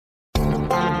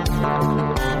Party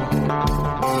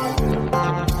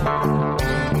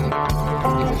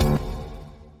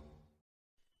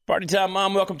time,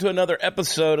 Mom. Welcome to another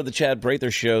episode of the Chad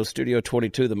Prather Show, Studio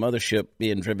 22, the mothership,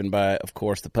 being driven by, of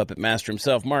course, the puppet master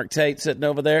himself, Mark Tate, sitting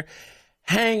over there,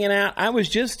 hanging out. I was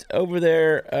just over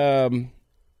there.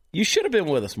 You should have been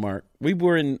with us, Mark. We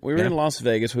were in Las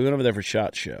Vegas. We went over there for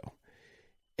SHOT Show.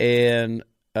 And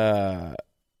because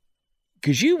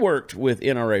you worked with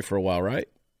NRA for a while, right?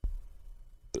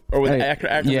 Or with Actor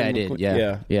yeah, I did.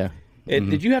 Yeah.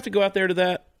 And did you have to go out there to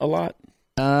that a lot?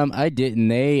 I didn't.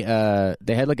 They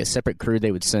had like a separate crew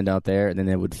they would send out there, and then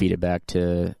they would feed it back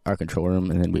to our control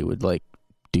room, and then we would like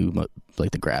do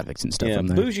like the graphics and stuff from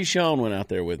there. Bougie Sean went out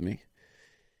there with me.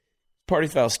 Party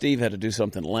foul Steve had to do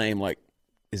something lame, like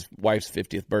his wife's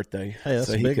 50th birthday. Hey, that's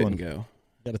so a he big couldn't one. go.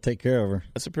 Got to take care of her.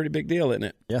 That's a pretty big deal, isn't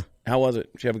it? Yeah. How was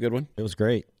it? Did you have a good one? It was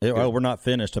great. We're not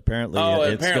finished, apparently.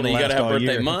 Apparently you got to have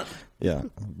birthday month? Yeah,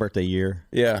 birthday year.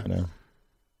 Yeah. You know,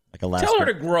 like Alaska. Tell her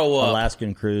to grow up.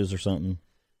 Alaskan cruise or something.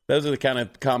 Those are the kind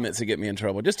of comments that get me in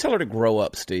trouble. Just tell her to grow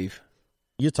up, Steve.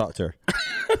 You talk to her.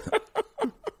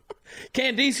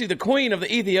 Candice, the queen of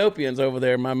the Ethiopians over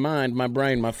there, my mind, my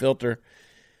brain, my filter.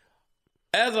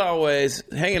 As always,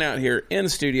 hanging out here in the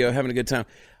studio, having a good time.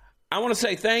 I want to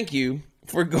say thank you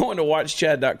for going to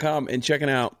watchchad.com and checking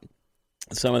out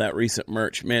some of that recent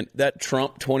merch. Man, that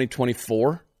Trump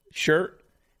 2024 shirt,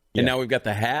 and now we've got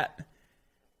the hat.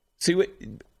 See,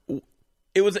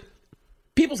 it was...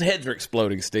 People's heads are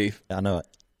exploding, Steve. I know it.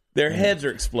 Their heads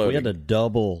are exploding. We had to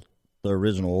double the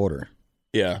original order.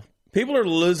 Yeah. People are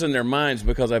losing their minds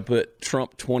because I put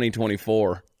Trump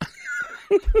 2024.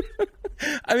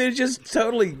 I mean, it's just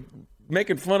totally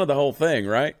making fun of the whole thing,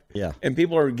 right? Yeah. And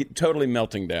people are totally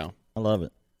melting down. I love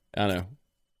it. I know.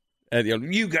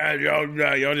 And, you guys,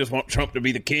 y'all just want Trump to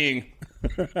be the king.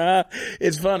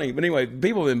 It's funny. But anyway,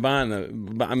 people have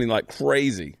been buying like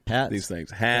crazy. Hats. These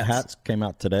things. Hats came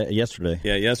out yesterday.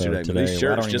 Yeah, yesterday. So but these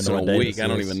shirts just in a week. I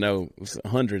don't is. even know.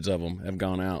 Hundreds of them have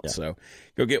gone out. Yeah. So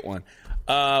go get one.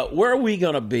 Where are we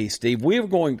going to be, Steve? We're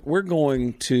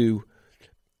going to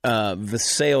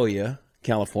Visalia,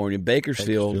 California,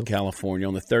 Bakersfield, California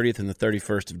on the 30th and the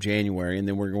 31st of January. And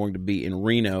then we're going to be in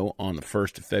Reno on the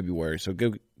 1st of February. So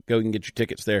go and get your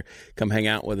tickets there. Come hang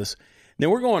out with us. Then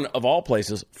we're going, of all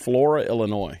places, Flora,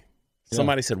 Illinois.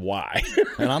 Somebody said, why?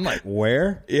 And I'm like,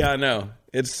 where? Yeah, I know.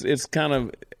 It's kind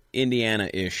of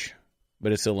Indiana-ish,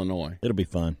 but it's Illinois. It'll be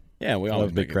fun. Yeah, we always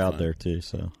always have a big crowd there, too.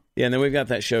 So yeah, and then we've got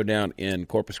that show down in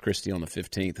Corpus Christi on the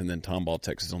 15th and then Tomball,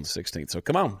 Texas on the 16th. So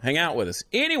come on, hang out with us.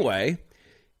 Anyway,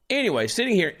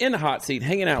 sitting here in the hot seat,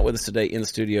 hanging out with us today in the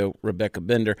studio, Rebecca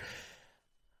Bender.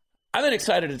 I've been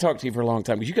excited to talk to you for a long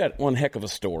time because you got one heck of a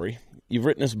story. You've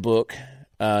written this book,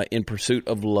 In Pursuit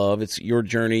of Love. It's your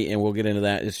journey, and we'll get into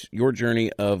that. It's your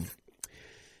journey of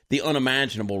the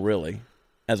unimaginable, really,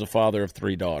 as a father of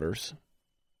 3 daughters.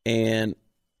 And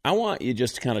I want you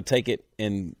just to kind of take it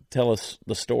and tell us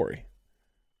the story.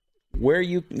 Where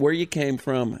you came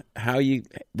from,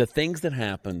 the things that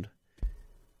happened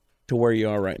to where you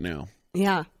are right now.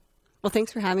 Yeah. Well,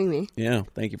 thanks for having me. Yeah,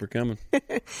 thank you for coming.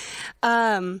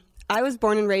 I was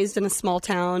born and raised in a small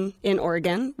town in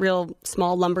Oregon, real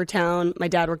small lumber town. My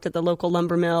dad worked at the local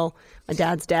lumber mill. My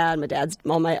dad's dad,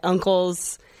 all my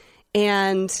uncles.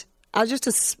 And I was just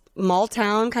a small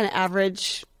town, kind of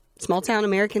average, small town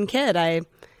American kid. I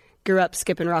grew up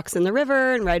skipping rocks in the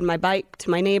river and riding my bike to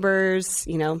my neighbors,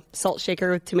 salt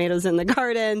shaker with tomatoes in the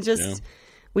garden.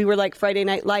 We were like Friday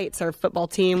Night Lights. Our football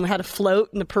team had a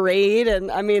float and a parade. And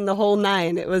I mean, the whole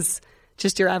nine. It was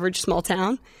just your average small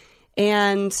town.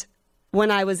 And when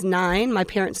I was 9, my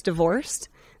parents divorced.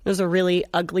 It was a really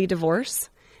ugly divorce.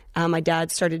 My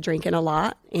dad started drinking a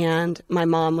lot, and my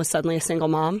mom was suddenly a single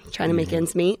mom trying to make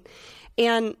ends meet.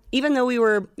 And even though we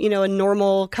were, a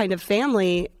normal kind of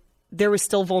family, there was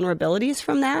still vulnerabilities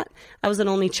from that. I was an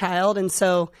only child, and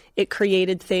so it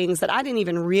created things that I didn't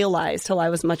even realize till I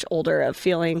was much older, of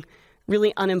feeling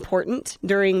really unimportant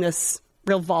during this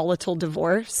real volatile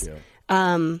divorce. Yeah.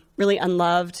 Really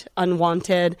unloved,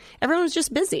 unwanted. Everyone was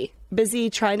just busy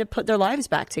trying to put their lives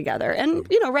back together. And,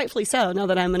 rightfully so. Now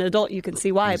that I'm an adult, you can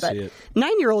see why. But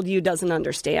 9-year-old you doesn't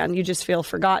understand. You just feel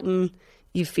forgotten.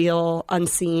 You feel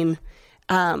unseen.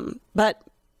 But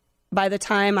by the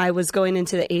time I was going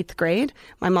into the 8th grade,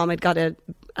 my mom had got a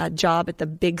job at the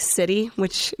big city,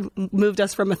 which moved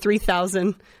us from a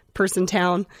 3,000 person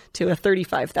town to a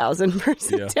 35,000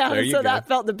 person town. So that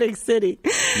felt the big city.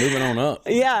 Moving on up.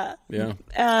 Yeah. Yeah.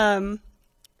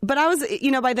 But I was,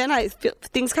 by then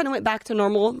things kind of went back to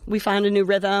normal. We found a new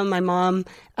rhythm. My mom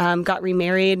got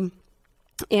remarried,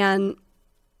 and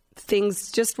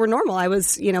things just were normal. I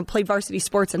was, played varsity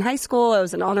sports in high school. I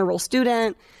was an honor roll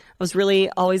student. I was really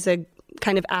always a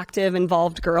kind of active,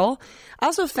 involved girl. I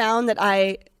also found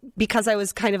that because I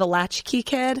was kind of a latchkey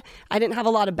kid, I didn't have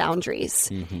a lot of boundaries.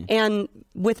 Mm-hmm. And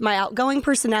with my outgoing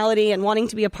personality and wanting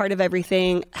to be a part of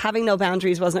everything, having no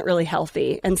boundaries wasn't really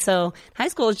healthy. And so high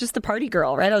school was just the party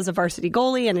girl, right? I was a varsity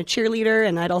goalie and a cheerleader,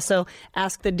 and I'd also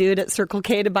ask the dude at Circle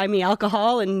K to buy me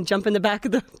alcohol and jump in the back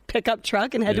of the pickup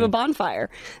truck and head to a bonfire.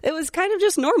 It was kind of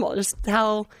just normal, just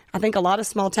how I think a lot of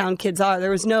small town kids are. There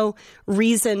was no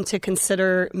reason to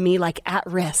consider me like at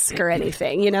risk or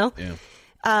anything, Yeah.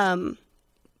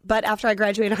 But after I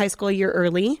graduated high school a year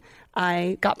early,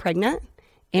 I got pregnant,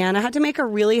 and I had to make a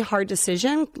really hard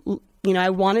decision.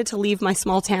 I wanted to leave my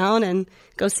small town and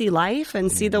go see life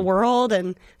and see the world,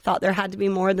 and thought there had to be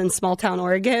more than small town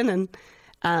Oregon.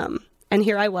 And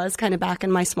here I was kind of back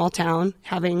in my small town,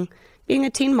 being a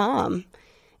teen mom.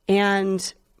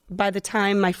 And by the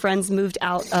time my friends moved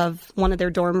out of one of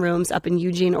their dorm rooms up in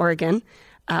Eugene, Oregon,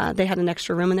 they had an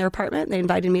extra room in their apartment. They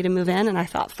invited me to move in, and I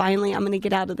thought, finally, I'm going to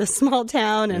get out of this small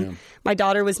town. And my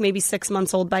daughter was maybe 6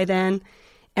 months old by then.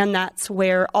 And that's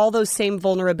where all those same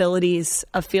vulnerabilities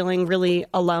of feeling really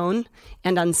alone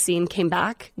and unseen came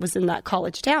back, was in that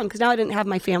college town, because now I didn't have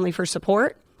my family for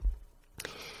support.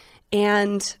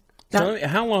 And so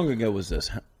how long ago was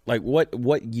this? Like,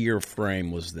 what year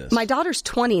frame was this? My daughter's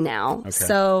 20 now,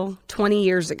 so 20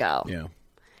 years ago. Yeah.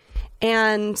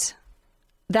 And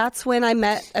that's when I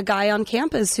met a guy on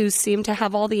campus who seemed to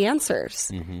have all the answers.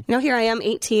 Mm-hmm. Here I am,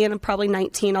 18, I'm probably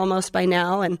 19 almost by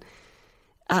now, and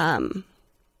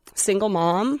single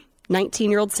mom,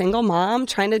 19-year-old single mom,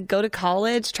 trying to go to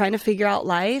college, trying to figure out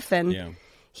life. And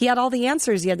he had all the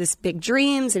answers. He had this big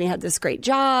dreams, and he had this great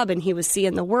job, and he was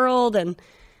seeing the world, and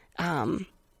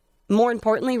more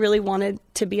importantly, really wanted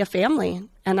to be a family.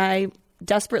 And I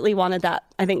desperately wanted that.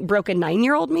 I think broken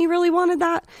 9-year-old me really wanted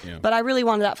that, but I really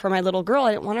wanted that for my little girl.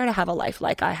 I didn't want her to have a life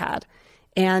like I had,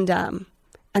 and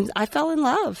I fell in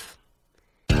love.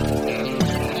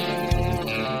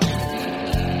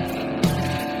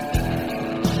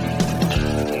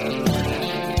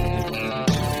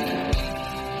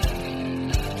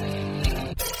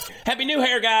 Happy new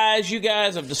hair, guys. You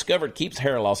guys have discovered Keeps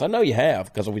hair loss. I know you have,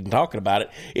 because we've been talking about it.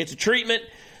 It's a treatment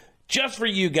just for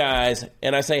you guys,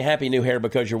 and I say happy new hair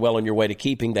because you're well on your way to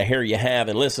keeping the hair you have.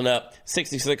 And listen up,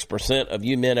 66% of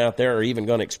you men out there are even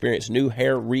going to experience new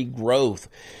hair regrowth.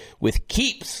 With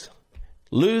Keeps,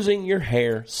 losing your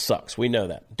hair sucks. We know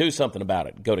that. Do something about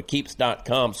it. Go to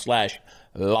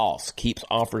keeps.com/loss. Keeps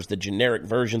offers the generic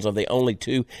versions of the only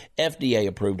 2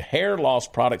 FDA-approved hair loss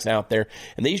products out there,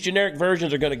 and these generic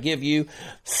versions are going to give you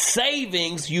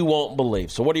savings you won't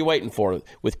believe. So what are you waiting for?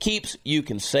 With Keeps, you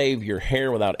can save your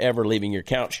hair without ever leaving your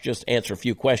couch. Just answer a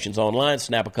few questions online,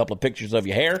 snap a couple of pictures of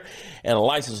your hair, and a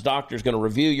licensed doctor is going to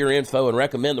review your info and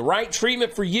recommend the right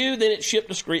treatment for you. Then it's shipped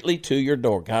discreetly to your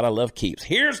door. God, I love Keeps.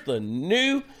 Here's the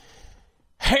new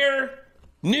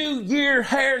year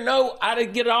hair. No, I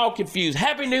didn't get it all confused.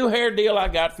 Happy new hair deal I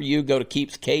got for you. Go to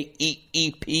Keeps,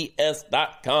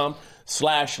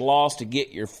 KEEPS.com/loss to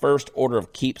get your first order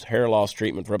of Keeps hair loss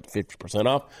treatment for up to 50%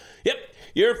 off. Yep,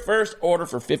 your first order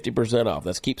for 50% off.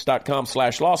 That's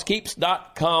Keeps.com/loss.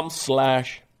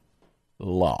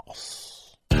 Keeps.com/loss.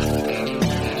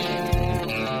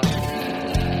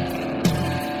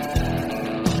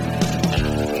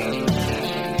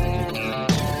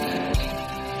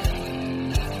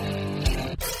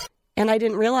 And I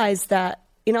didn't realize that,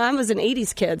 I was an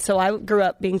 80s kid, so I grew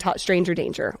up being taught stranger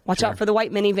danger. Watch out for the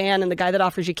white minivan and the guy that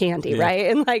offers you candy, right?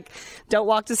 And don't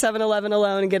walk to 7-Eleven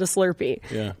alone and get a Slurpee.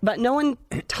 Yeah. But no one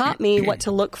taught me what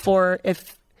to look for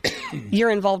if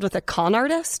you're involved with a con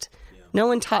artist. Yeah. No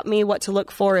one taught me what to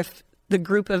look for if the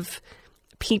group of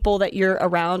people that you're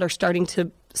around are starting to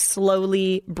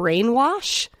slowly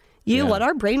brainwash you. Yeah. What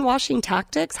are brainwashing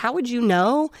tactics? How would you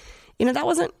know? That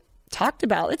wasn't talked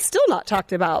about. It's still not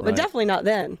talked about, but definitely not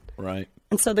then. Right.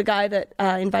 And so the guy that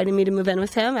invited me to move in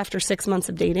with him after 6 months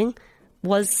of dating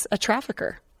was a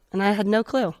trafficker, and I had no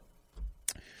clue.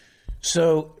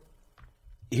 So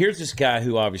here's this guy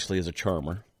who obviously is a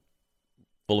charmer,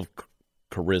 full of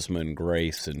charisma and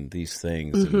grace and these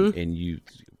things, and you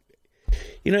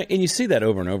see that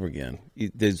over and over again.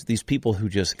 There's these people who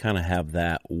just kind of have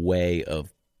that way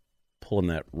of pulling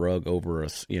that rug over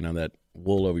us, that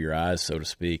wool over your eyes, so to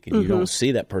speak, and you don't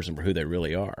see that person for who they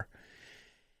really are.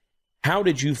 How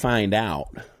did you find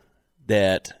out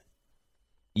that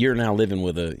you're now living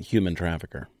with a human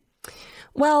trafficker?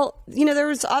 Well,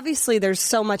 there's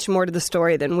so much more to the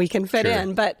story than we can fit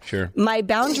in, but my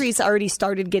boundaries already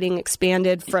started getting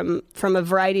expanded from a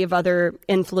variety of other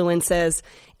influences.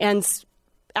 And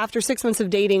after 6 months of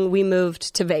dating, we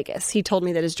moved to Vegas. He told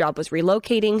me that his job was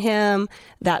relocating him,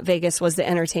 that Vegas was the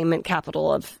entertainment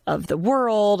capital of the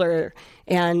world,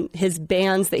 and his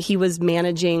bands that he was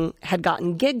managing had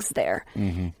gotten gigs there.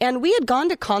 Mm-hmm. And we had gone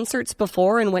to concerts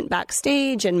before and went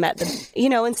backstage and met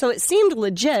and so it seemed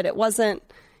legit. It wasn't,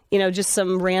 just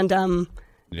some random,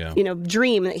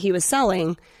 dream that he was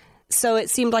selling. So it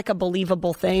seemed like a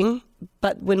believable thing.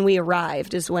 But when we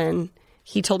arrived is when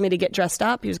he told me to get dressed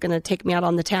up. He was going to take me out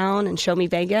on the town and show me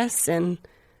Vegas. And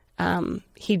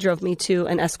he drove me to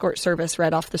an escort service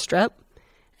right off the strip.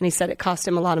 And he said it cost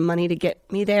him a lot of money to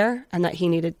get me there and that he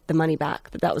needed the money back,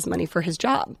 that was money for his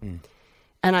job.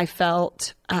 And I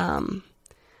felt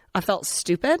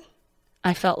stupid.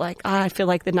 I felt like, I feel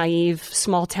like the naive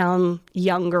small town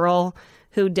young girl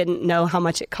who didn't know how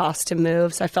much it cost to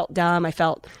move. So I felt dumb. I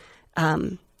felt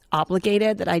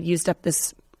obligated that I'd used up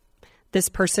this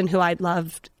person who I'd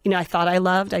loved, I thought I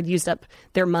loved. I'd used up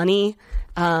their money.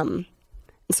 So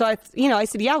I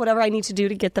said, yeah, whatever I need to do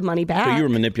to get the money back. So you were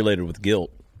manipulated with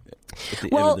guilt at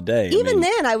the end of the day.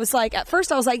 Then I was like, at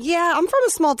first I was like, yeah, I'm from a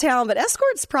small town, but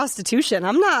escort's prostitution.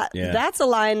 I'm not, that's a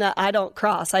line that I don't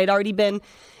cross. I had already been,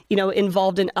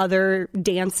 involved in other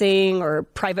dancing or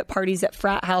private parties at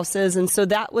frat houses. And so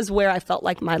that was where I felt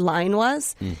like my line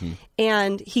was. Mm-hmm.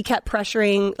 And he kept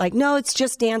pressuring, like, no, it's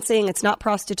just dancing. It's not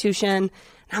prostitution. And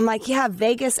I'm like, yeah,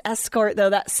 Vegas escort, though,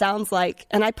 that sounds like,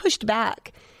 and I pushed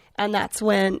back. And that's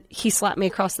when he slapped me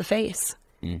across the face.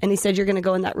 And he said, you're going to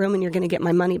go in that room and you're going to get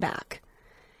my money back.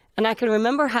 And I can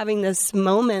remember having this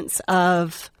moments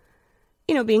of,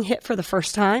 being hit for the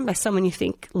first time by someone you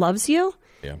think loves you.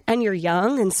 Yeah. And you're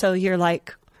young. And so you're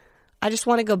like, I just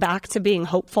want to go back to being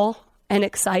hopeful and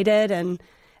excited and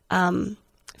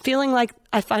feeling like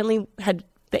I finally had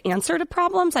the answer to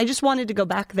problems. I just wanted to go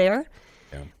back there.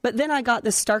 Yeah. But then I got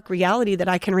this stark reality that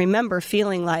I can remember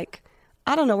feeling like,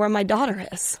 I don't know where my daughter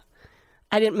is.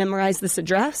 I didn't memorize this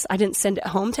address. I didn't send it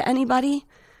home to anybody.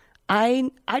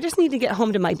 I just need to get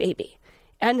home to my baby.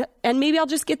 And maybe I'll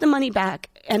just get the money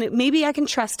back. And maybe I can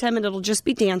trust him and it'll just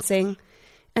be dancing.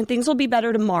 And things will be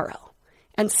better tomorrow.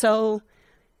 And so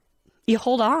you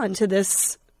hold on to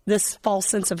this false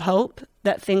sense of hope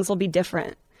that things will be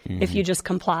different if you just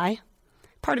comply.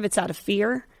 Part of it's out of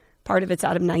fear. Part of it's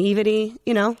out of naivety.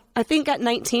 I think at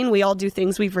 19, we all do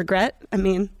things we regret. I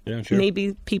mean,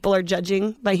 maybe people are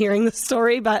judging by hearing the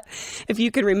story, but if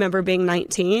you can remember being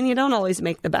 19, you don't always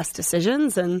make the best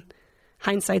decisions. And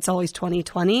hindsight's always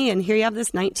 20/20. And here you have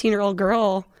this 19-year-old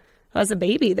girl who has a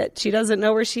baby that she doesn't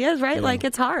know where she is, right? Yeah. Like,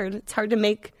 it's hard. It's hard to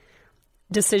make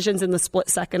decisions in the split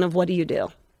second of what do you do.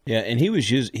 Yeah, and he was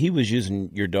using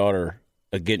your daughter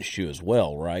against you as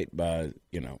well, right? By,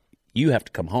 you have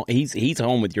to come home. He's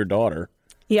home with your daughter.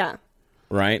 Yeah.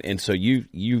 Right? And so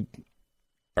you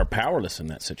are powerless in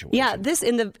that situation. Yeah, this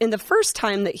in the first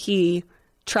time that he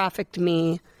trafficked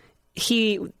me,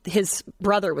 his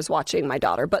brother was watching my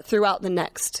daughter, but throughout the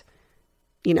next,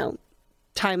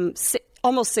 time,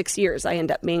 almost 6 years, I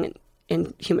end up being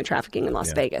in human trafficking in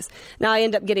Las Vegas. Now, I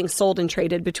end up getting sold and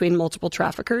traded between multiple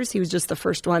traffickers. He was just the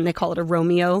first one. They call it a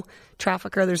Romeo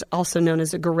trafficker. There's also known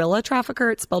as a guerrilla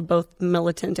trafficker. It's spelled both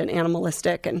militant and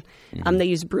animalistic, and they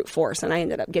use brute force. And I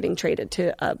ended up getting traded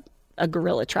to a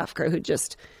guerrilla trafficker who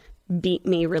just beat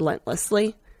me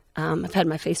relentlessly. I've had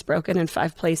my face broken in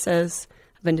 5 places.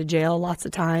 I've been to jail lots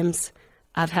of times.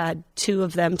 I've had 2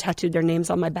 of them tattooed their names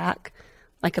on my back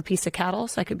like a piece of cattle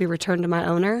so I could be returned to my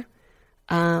owner.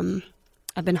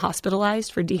 I've been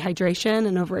hospitalized for dehydration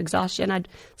and overexhaustion.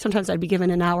 Sometimes I'd be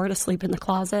given an hour to sleep in the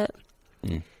closet.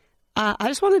 I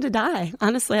just wanted to die.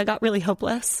 Honestly, I got really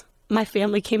hopeless. My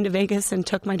family came to Vegas and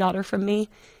took my daughter from me.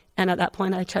 And at that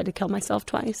point, I tried to kill myself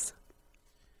twice.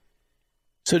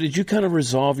 So did you kind of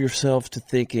resolve yourself to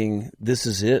thinking, this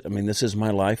is it? I mean, this is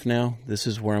my life now. This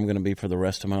is where I'm going to be for the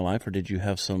rest of my life. Or did you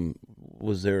have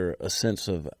was there a sense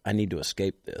of, I need to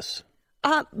escape this?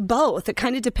 Both. It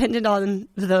kind of depended on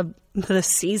the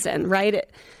season, right?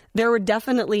 There were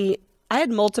definitely, I had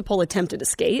multiple attempted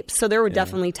escapes. So there were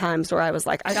definitely times where I was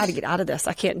like, I got to get out of this.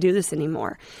 I can't do this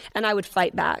anymore. And I would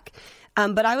fight back.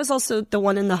 But I was also the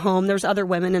one in the home. There's other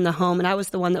women in the home, and I was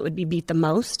the one that would be beat the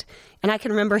most. And I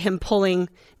can remember him pulling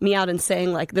me out and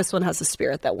saying, like, this one has a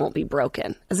spirit that won't be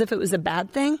broken, as if it was a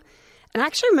bad thing. And I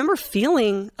actually remember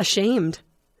feeling ashamed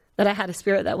that I had a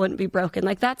spirit that wouldn't be broken.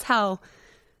 Like, that's how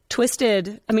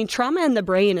twisted. I mean, trauma in the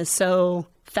brain is so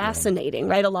fascinating,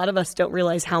 right? A lot of us don't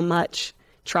realize how much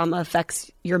trauma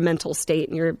affects your mental state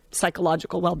and your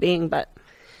psychological well-being. But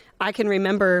I can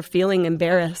remember feeling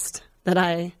embarrassed that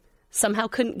I somehow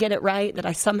couldn't get it right, that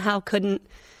I somehow couldn't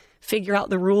figure out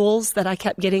the rules, that I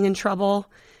kept getting in trouble,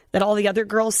 that all the other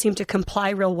girls seemed to comply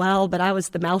real well, but I was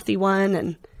the mouthy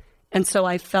one. And so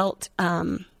I felt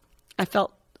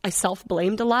I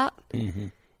self-blamed a lot. Mm-hmm.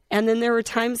 And then there were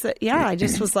times that, I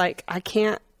just was like, I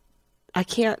can't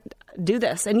do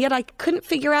this. And yet I couldn't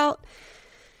figure out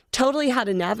totally how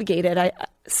to navigate it.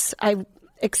 I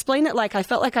explain it like I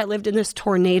felt like I lived in this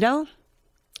tornado,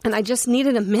 and I just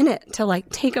needed a minute to like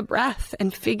take a breath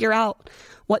and figure out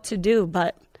what to do.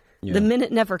 But the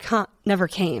minute never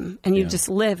came, and you just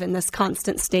live in this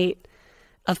constant state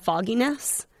of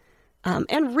fogginess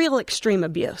and real extreme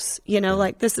abuse.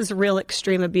 Like this is real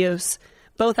extreme abuse,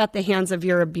 both at the hands of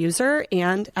your abuser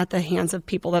and at the hands of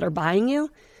people that are buying you.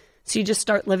 So you just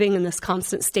start living in this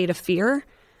constant state of fear.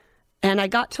 And I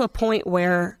got to a point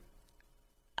where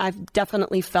I've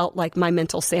definitely felt like my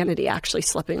mental sanity actually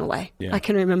slipping away. Yeah. I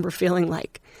can remember feeling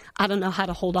like I don't know how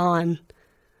to hold on.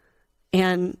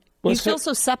 And you feel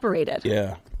so separated.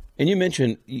 Yeah. And you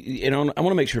mentioned, I want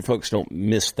to make sure folks don't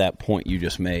miss that point you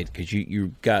just made, because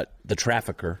you've got the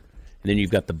trafficker and then you've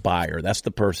got the buyer. That's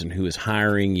the person who is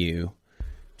hiring you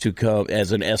to come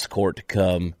as an escort to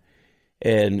come.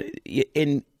 And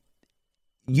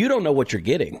you don't know what you're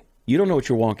getting. You don't know what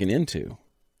you're walking into.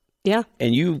 Yeah.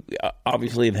 And you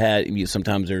obviously have had,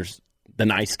 sometimes there's the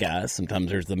nice guys, sometimes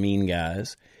there's the mean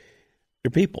guys. They're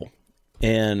people.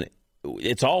 And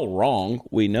it's all wrong.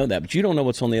 We know that. But you don't know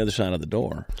what's on the other side of the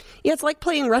door. Yeah, it's like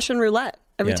playing Russian roulette.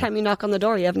 Every time you knock on the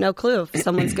door, you have no clue if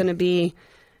someone's going to be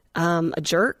a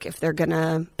jerk, if they're going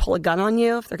to pull a gun on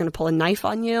you, if they're going to pull a knife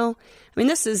on you. I mean,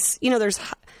 this is,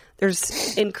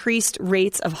 there's increased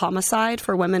rates of homicide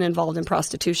for women involved in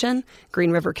prostitution. Green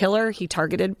River Killer, he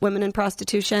targeted women in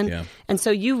prostitution. Yeah. And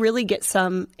so you really get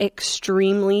some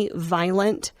extremely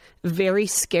violent, very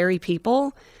scary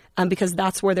people because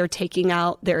that's where they're taking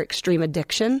out their extreme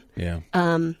addiction. Yeah.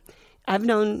 I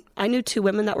knew 2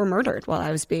 women that were murdered while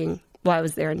I was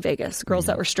there in Vegas. Girls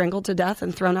that were strangled to death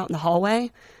and thrown out in the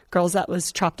hallway. Girls that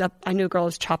was chopped up. I knew a girl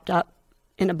was chopped up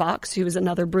in a box. She was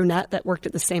another brunette that worked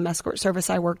at the same escort service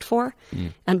I worked for.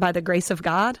 And by the grace of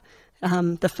God,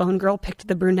 the phone girl picked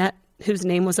the brunette whose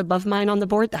name was above mine on the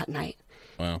board that night.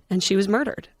 Wow. And she was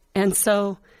murdered. And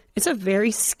so it's a very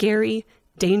scary,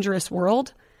 dangerous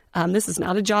world. This is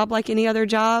not a job like any other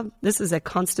job. This is a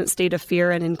constant state of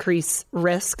fear and increased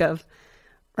risk of,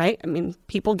 right? I mean,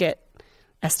 people get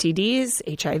STDs,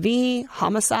 HIV,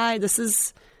 homicide. This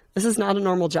is not a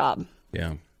normal job.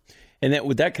 Yeah. And that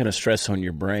with that kind of stress on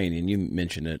your brain, and you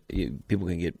mentioned it, people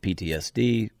can get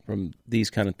PTSD from these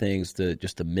kind of things,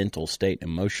 just the mental state,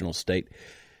 emotional state,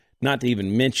 not to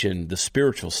even mention the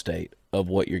spiritual state of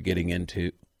what you're getting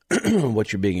into,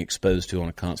 what you're being exposed to on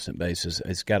a constant basis.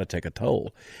 It's got to take a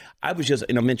toll. I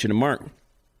mentioned to Mark,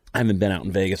 I haven't been out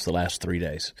in Vegas the last 3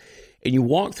 days. And you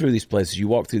walk through these places, you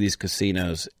walk through these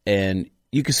casinos, and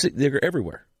you can see they're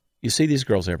everywhere. You see these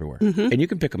girls everywhere, and you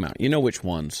can pick them out. You know which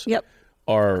ones. Yep.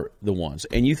 Are the ones.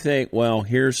 And you think, well,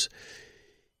 here's,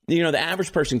 the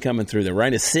average person coming through there,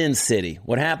 right? It's Sin City.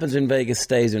 What happens in Vegas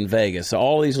stays in Vegas. So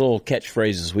all these little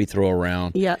catchphrases we throw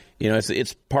around. Yeah.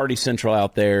 It's party central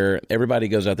out there. Everybody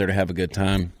goes out there to have a good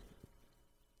time.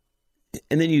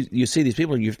 And then you see these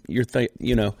people, and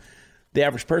the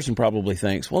average person probably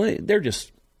thinks, well, they're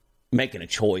just making a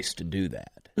choice to do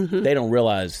that. Mm-hmm. They don't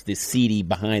realize the seedy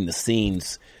behind the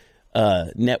scenes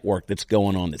network that's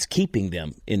going on that's keeping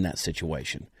them in that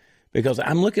situation. Because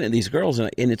I'm looking at these girls and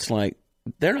it's like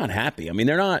they're not happy. I mean,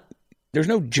 there's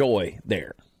no joy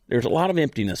there. There's a lot of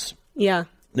emptiness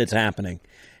that's happening.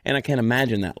 And I can't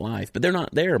imagine that life. But they're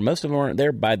not there. Most of them aren't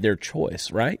there by their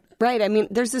choice, right? Right. I mean,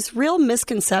 there's this real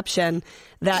misconception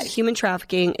that human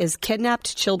trafficking is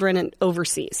kidnapped children and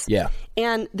overseas. Yeah.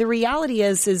 And the reality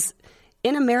is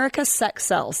in America, sex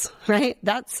sells, right?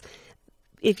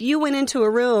 If you went into a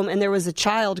room and there was a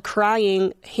child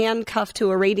crying, handcuffed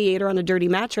to a radiator on a dirty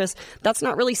mattress, that's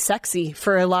not really sexy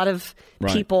for a lot of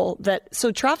people.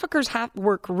 So traffickers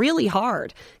work really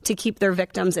hard to keep their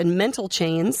victims in mental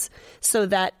chains so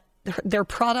that their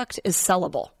product is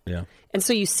sellable. Yeah. And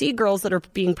so you see girls that are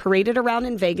being paraded around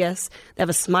in Vegas. They have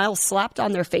a smile slapped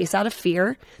on their face out of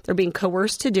fear. They're being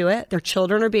coerced to do it. Their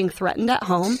children are being threatened at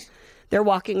home. They're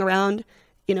walking around,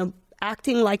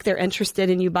 acting like they're interested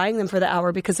in you buying them for the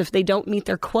hour, because if they don't meet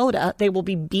their quota, they will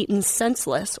be beaten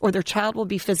senseless or their child will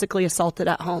be physically assaulted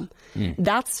at home.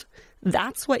 That's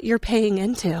what you're paying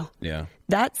into. Yeah.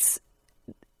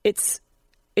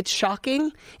 It's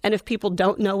shocking. And if people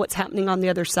don't know what's happening on the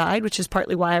other side, which is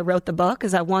partly why I wrote the book,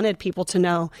 is I wanted people to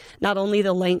know not only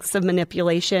the lengths of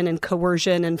manipulation and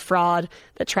coercion and fraud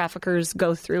that traffickers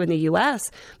go through in the U.S.,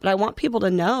 but I want people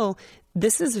to know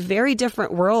this is a very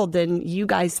different world than you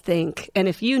guys think. And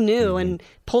if you knew and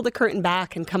pull the curtain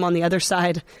back and come on the other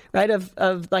side, right,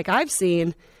 of like I've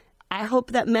seen, I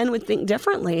hope that men would think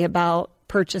differently about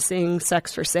purchasing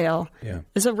sex for sale. Yeah.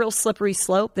 It's a real slippery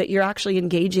slope that you're actually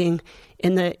engaging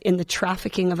in the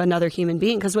trafficking of another human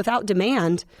being. Because without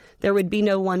demand, there would be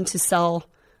no one to sell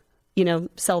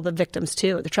the victims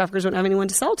to. The traffickers wouldn't have anyone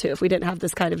to sell to if we didn't have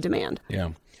this kind of demand.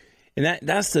 Yeah. And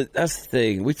that's the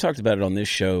thing. We've talked about it on this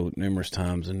show numerous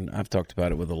times, and I've talked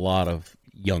about it with a lot of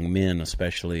young men,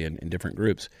 especially in different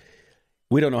groups.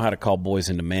 We don't know how to call boys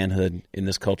into manhood in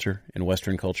this culture, in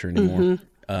Western culture anymore.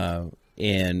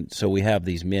 And so we have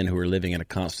these men who are living in a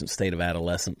constant state of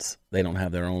adolescence. They don't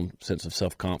have their own sense of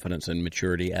self-confidence and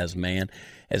maturity as men.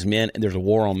 And there's a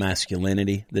war on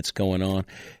masculinity that's going on.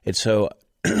 And so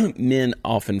men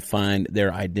often find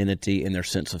their identity and their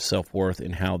sense of self-worth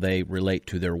in how they relate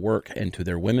to their work and to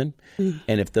their women. And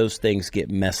if those things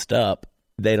get messed up,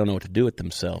 they don't know what to do with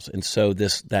themselves. And so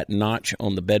that notch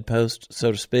on the bedpost,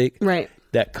 so to speak, right,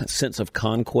 that sense of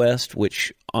conquest,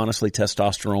 which honestly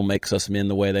testosterone makes us men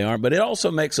the way they are, but it also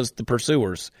makes us the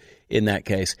pursuers in that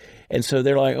case. And so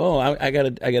they're like, oh, I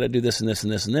gotta do this and this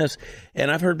and this and this. And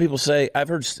I've heard people say, I've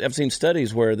seen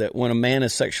studies where that when a man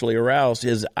is sexually aroused,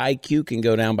 his IQ can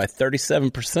go down by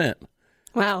 37%.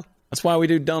 Wow. That's why we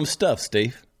do dumb stuff,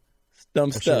 Steve.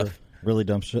 Dumb stuff. Sure. Really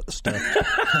dumb stuff.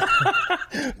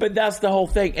 But that's the whole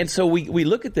thing. And so we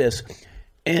look at this,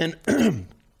 and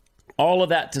all of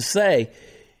that to say,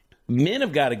 men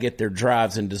have got to get their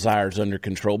drives and desires under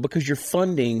control because you're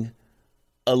funding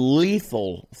a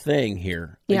lethal thing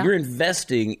here. Yeah. You're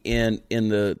investing in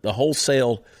the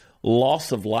wholesale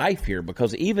loss of life here,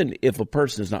 because even if a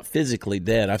person is not physically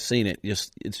dead, I've seen it,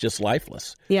 it's just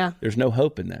lifeless. Yeah. There's no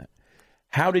hope in that.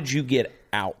 How did you get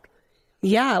out?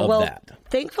 Yeah, well, that?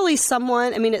 Thankfully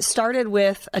it started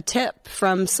with a tip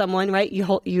from someone, right?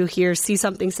 You hear, see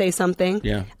something, say something.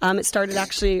 Yeah. It started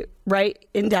actually right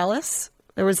in Dallas.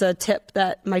 There was a tip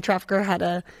that my trafficker had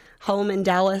a home in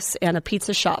Dallas and a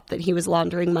pizza shop that he was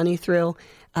laundering money through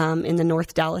in the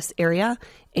North Dallas area.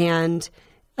 And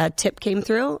a tip came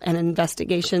through, an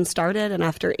investigation started, and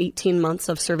after 18 months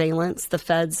of surveillance, the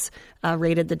feds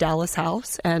raided the Dallas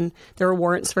house, and there were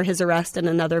warrants for his arrest and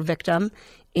another victim.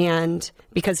 And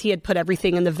because he had put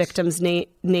everything in the victim's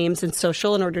names and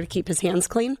social in order to keep his hands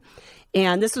clean.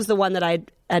 And this was the one that I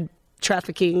had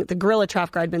trafficking, the guerrilla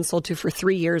trafficker I'd been sold to for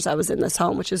 3 years. I was in this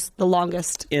home, which is the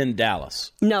longest. In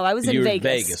Dallas? No, I was in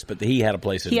Vegas. But he had a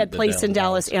place in Dallas. He had a place in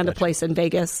Dallas and a place in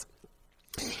Vegas.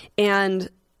 And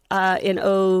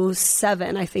in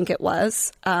 07, I think it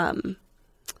was,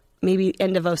 maybe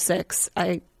end of 06,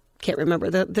 I can't remember.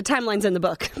 The timeline's in the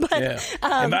book. But, yeah.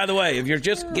 And by the way, if you're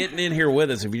just getting in here with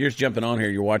us, if you're just jumping on here,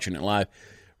 you're watching it live,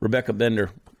 Rebecca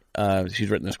Bender, she's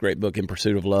written this great book, In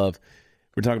Pursuit of Love.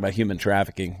 We're talking about human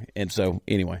trafficking. And so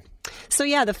anyway. So,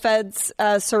 yeah, the feds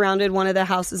surrounded one of the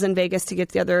houses in Vegas to get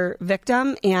the other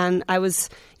victim. And I was,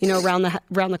 around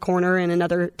the corner in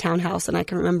another townhouse. And I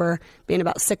can remember being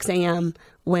about 6 a.m.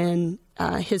 when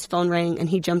his phone rang and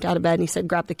he jumped out of bed and he said,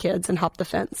 grab the kids and hop the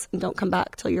fence and don't come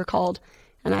back till you're called.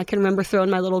 And I can remember throwing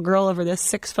my little girl over this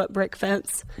 6-foot brick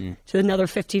fence to another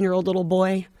 15-year-old little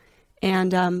boy.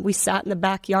 And we sat in the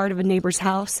backyard of a neighbor's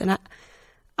house. And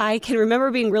I can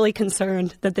remember being really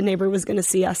concerned that the neighbor was going to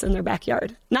see us in their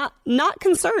backyard. Not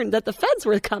concerned that the feds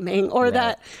were coming or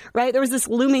that, right, there was this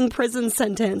looming prison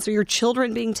sentence or your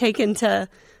children being taken to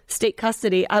state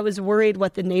custody. I was worried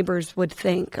what the neighbors would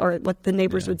think or what the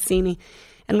neighbors would see me.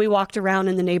 And we walked around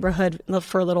in the neighborhood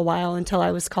for a little while until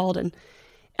I was called.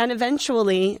 And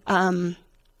eventually,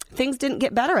 things didn't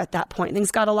get better at that point. Things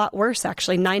got a lot worse,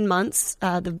 actually. 9 months.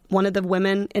 One of the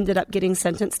women ended up getting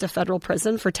sentenced to federal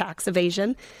prison for tax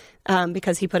evasion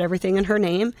because he put everything in her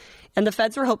name. And the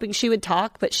feds were hoping she would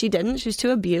talk, but she didn't. She was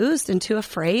too abused and too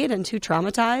afraid and too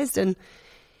traumatized.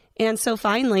 And so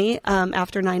finally,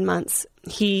 after 9 months,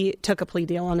 he took a plea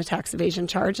deal on a tax evasion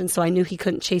charge. And so I knew he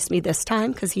couldn't chase me this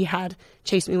time because he had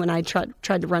chased me when I tried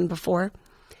to run before.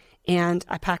 And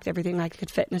I packed everything I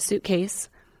could fit in a suitcase.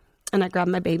 And I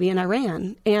grabbed my baby and I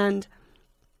ran. And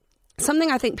something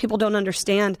I think people don't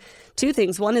understand, two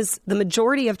things. One is the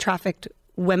majority of trafficked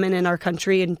women in our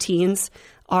country and teens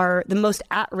are the most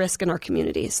at risk in our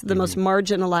communities, the most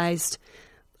marginalized.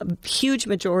 A huge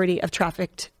majority of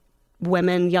trafficked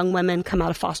women, young women, come out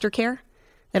of foster care.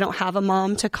 They don't have a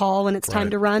mom to call when it's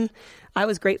time to run. I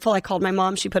was grateful. I called my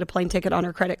mom. She put a plane ticket on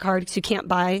her credit card. You can't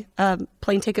buy a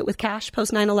plane ticket with cash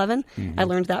post 9/11. I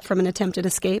learned that from an attempted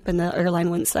escape, and the airline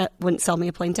wouldn't sell me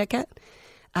a plane ticket.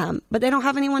 But they don't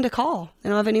have anyone to call. They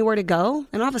don't have anywhere to go.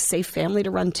 They don't have a safe family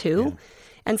to run to.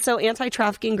 And so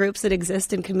anti-trafficking groups that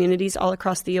exist in communities all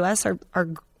across the U.S. are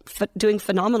doing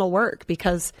phenomenal work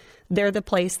because they're the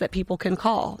place that people can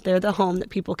call. They're the home that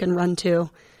people can run to.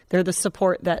 They're the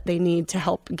support that they need to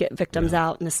help get victims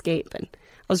out and escape. And I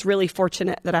was really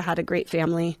fortunate that I had a great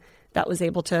family that was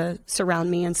able to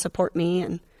surround me and support me,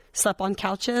 and slept on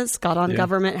couches, got on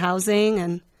government housing.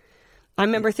 And I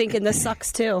remember thinking, this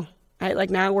sucks too. Right?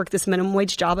 Like, now I work this minimum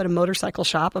wage job at a motorcycle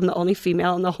shop. I'm the only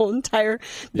female in the whole entire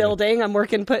building. I'm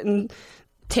working putting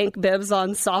tank bibs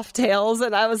on soft tails.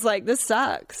 And I was like, this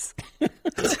sucks.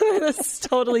 This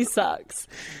totally sucks.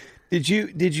 Did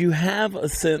you have a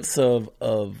sense of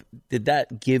did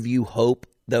that give you hope,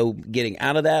 though, getting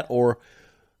out of that? Or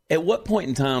at what point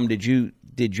in time did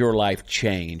your life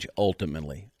change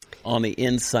ultimately on the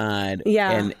inside?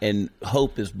 Yeah. And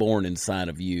hope is born inside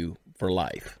of you for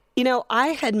life. You know, I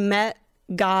had met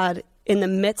God in the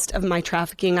midst of my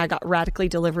trafficking. I got radically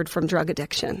delivered from drug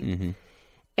addiction. Mm-hmm.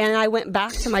 And I went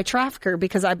back to my trafficker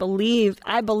because I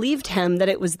believed him that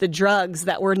it was the drugs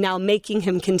that were now making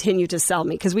him continue to sell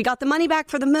me. Because we got the money back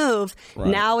for the move. Right.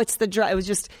 Now it's the drug. It was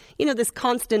just, this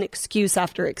constant excuse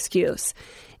after excuse.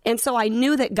 And so I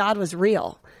knew that God was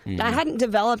real. Mm-hmm. I hadn't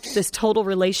developed this total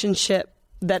relationship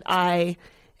that I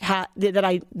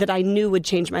knew would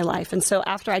change my life. And so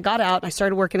after I got out, I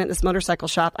started working at this motorcycle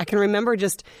shop. I can remember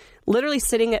just literally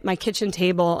sitting at my kitchen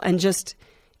table and just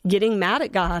getting mad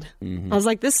at God. Mm-hmm. I was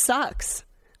like, this sucks.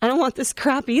 I don't want this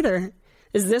crap either.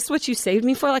 Is this what you saved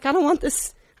me for? Like, I don't want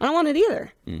this. I don't want it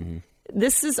either. Mm-hmm.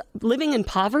 This is living in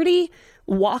poverty,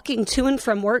 walking to and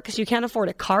from work because you can't afford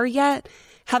a car yet,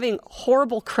 having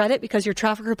horrible credit because your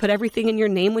trafficker put everything in your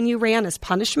name when you ran as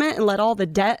punishment and let all the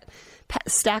debt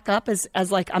stack up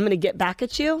as like, I'm going to get back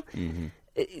at you.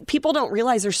 Mm-hmm. People don't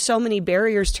realize there's so many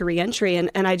barriers to reentry. And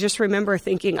I just remember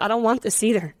thinking, I don't want this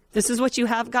either. This is what you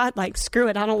have, God? Like, screw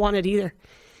it. I don't want it either.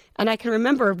 And I can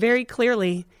remember very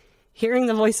clearly hearing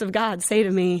the voice of God say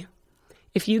to me,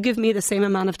 if you give me the same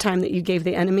amount of time that you gave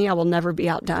the enemy, I will never be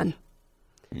outdone.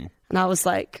 Mm. And I was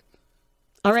like,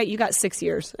 all right, you got 6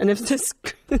 years. And if this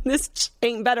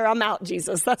ain't better, I'm out,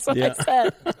 Jesus. That's what I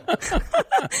said.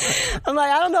 I'm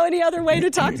like, I don't know any other way to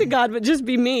talk to God, but just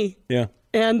be me. Yeah.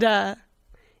 And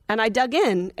I dug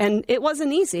in, and it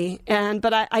wasn't easy.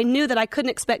 But I knew that I couldn't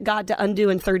expect God to undo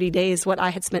in 30 days what I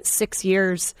had spent 6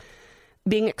 years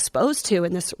being exposed to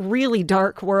in this really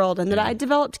dark world, and that I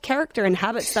developed character and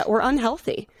habits that were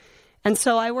unhealthy. And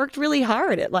so I worked really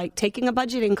hard at like taking a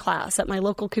budgeting class at my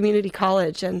local community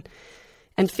college and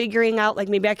figuring out like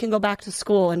maybe I can go back to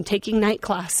school and taking night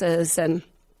classes. And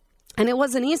it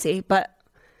wasn't easy, but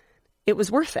it was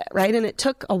worth it, right? And it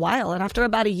took a while. And after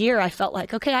about a year, I felt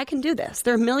like, okay, I can do this.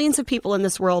 There are millions of people in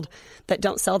this world that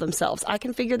don't sell themselves. I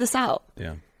can figure this out.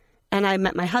 Yeah. And I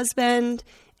met my husband,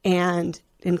 and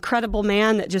incredible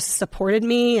man that just supported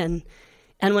me. And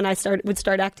when I would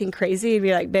start acting crazy, he'd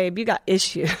be like, babe, you got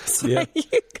issues. Yeah.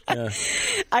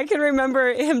 I can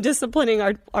remember him disciplining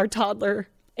our toddler.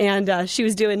 And she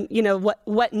was doing,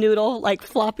 wet noodle, like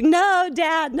flopping. No,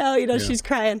 Dad, no, she's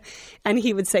crying. And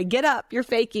he would say, get up, you're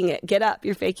faking it. Get up,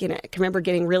 you're faking it. I can remember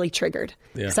getting really triggered.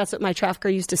 Because that's what my trafficker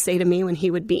used to say to me when he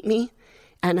would beat me.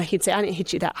 And he'd say, I didn't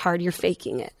hit you that hard, you're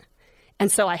faking it.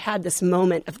 And so I had this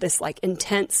moment of this like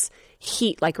intense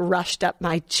heat like rushed up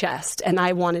my chest. And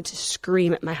I wanted to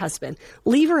scream at my husband,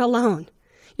 leave her alone.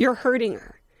 You're hurting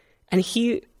her. And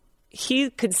he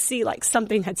could see like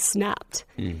something had snapped.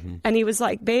 Mm-hmm. And he was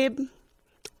like, babe,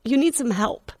 you need some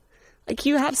help. Like,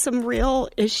 you have some real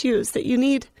issues that you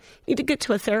need to get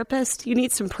to a therapist. You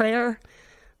need some prayer.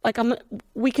 Like,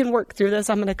 we can work through this.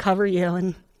 I'm going to cover you.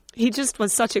 And he just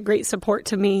was such a great support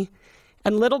to me.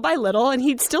 And little by little, and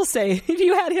he'd still say, if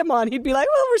you had him on, he'd be like,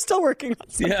 well, we're still working on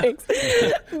some things.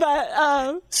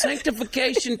 But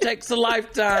sanctification takes a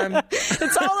lifetime.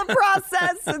 It's all a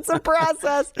process. It's a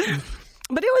process.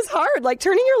 But it was hard. Like,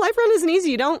 turning your life around isn't easy.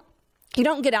 You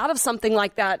don't get out of something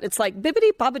like that. It's like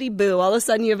bibbity bobbity boo. All of a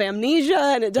sudden you have amnesia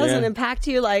and it doesn't impact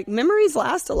you. Like, memories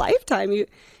last a lifetime.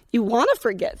 You want to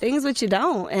forget things, but you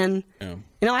don't. And,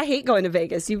 I hate going to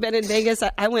Vegas. You've been in Vegas.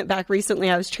 I went back recently.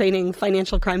 I was training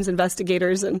financial crimes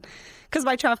investigators, and because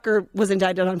my trafficker was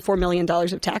indicted on $4 million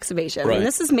of tax evasion. Right. And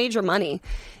this is major money.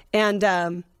 And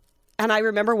I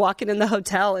remember walking in the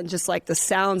hotel and just like the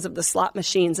sounds of the slot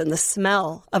machines and the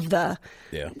smell of the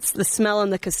smell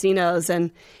in the casinos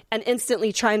and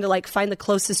instantly trying to like find the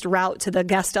closest route to the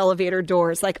guest elevator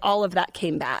doors. Like, all of that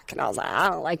came back. And I was like, I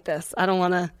don't like this. I don't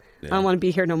want to be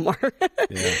here no more.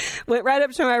 Went right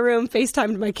up to my room,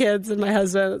 FaceTimed my kids and my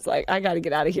husband. It's like, I got to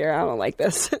get out of here. I don't like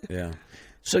this. Yeah.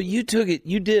 So you took it,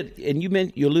 you did, and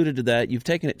you alluded to that. You've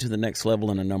taken it to the next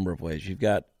level in a number of ways. You've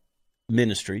got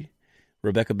ministry,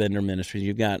 Rebecca Bender Ministries.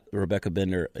 You've got the Rebecca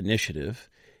Bender Initiative,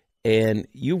 and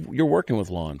you're working with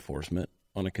law enforcement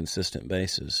on a consistent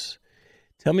basis.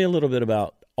 Tell me a little bit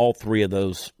about all three of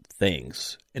those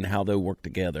things and how they work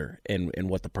together and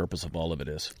what the purpose of all of it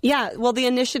is. Yeah, well, the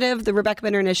initiative, the Rebecca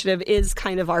Bender Initiative, is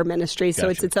kind of our ministry, so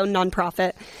it's its own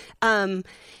nonprofit.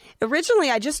 Originally,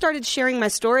 I just started sharing my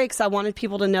story because I wanted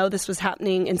people to know this was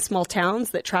happening in small towns,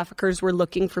 that traffickers were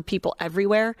looking for people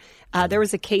everywhere. There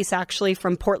was a case actually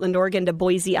from Portland, Oregon to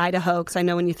Boise, Idaho, because I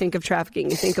know when you think of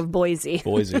trafficking, you think of Boise.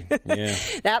 Boise, yeah.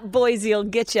 That Boise will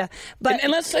get you. But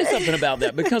and let's say something about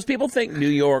that, because people think New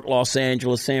York, Los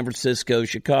Angeles, San Francisco,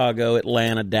 Chicago,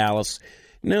 Atlanta, Dallas.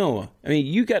 No, I mean,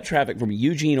 you got traffic from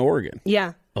Eugene, Oregon.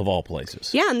 Yeah. Of all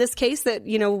places. Yeah, in this case that,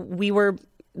 we were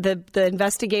the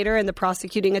investigator and the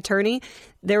prosecuting attorney,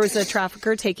 there was a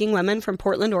trafficker taking women from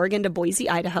Portland, Oregon to Boise,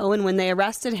 Idaho. And when they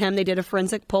arrested him, they did a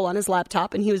forensic pull on his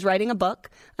laptop, and he was writing a book,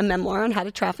 a memoir on how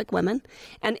to traffic women.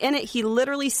 And in it, he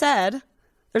literally said,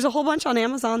 there's a whole bunch on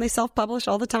Amazon. They self-publish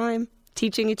all the time,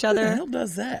 teaching each other. Who the hell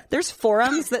does that? There's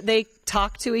forums that they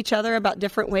talk to each other about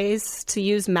different ways to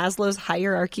use Maslow's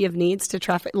hierarchy of needs to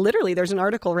traffic. Literally, there's an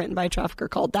article written by a trafficker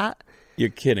called that. You're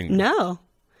kidding me. No.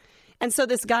 And so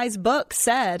this guy's book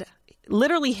said,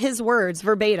 literally his words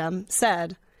verbatim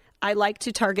said, I like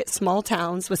to target small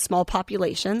towns with small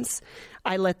populations.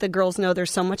 I let the girls know they're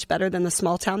so much better than the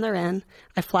small town they're in.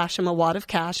 I flash them a wad of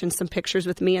cash and some pictures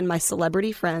with me and my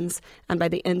celebrity friends. And by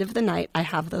the end of the night, I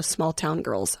have those small town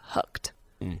girls hooked.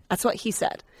 That's what he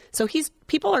said. So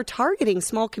people are targeting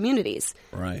small communities.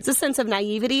 Right. It's a sense of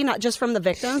naivety, not just from the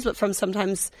victims, but from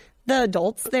sometimes the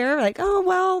adults there. Like, oh,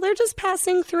 well, they're just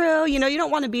passing through. You don't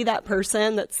want to be that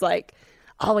person that's like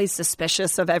always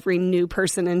suspicious of every new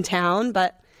person in town.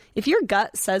 But if your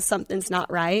gut says something's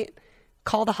not right,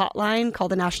 call the hotline, call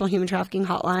the National Human Trafficking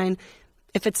Hotline.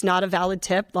 If it's not a valid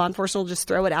tip, law enforcement will just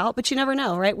throw it out. But you never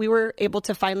know, right? We were able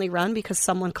to finally run because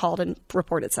someone called and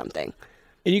reported something.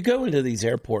 And you go into these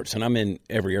airports, and I'm in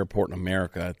every airport in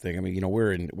America, I think. I mean,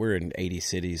 we're in 80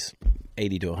 cities,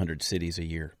 80 to 100 cities a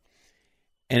year.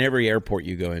 And every airport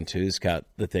you go into has got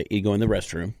the thing. You go in the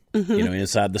restroom,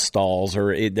 inside the stalls,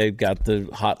 or they've got the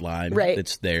hotline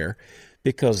that's there,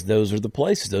 because those are the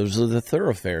places. Those are the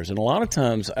thoroughfares. And a lot of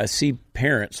times I see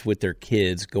parents with their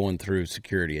kids going through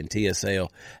security, and TSA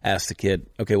will ask the kid,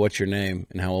 okay, what's your name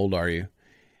and how old are you?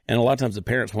 And a lot of times the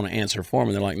parents want to answer for them,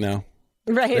 and they're like, no.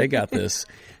 Right. They got this.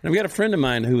 And I've got a friend of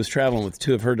mine who was traveling with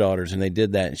two of her daughters, and they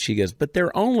did that. And she goes, but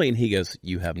they're only, and he goes,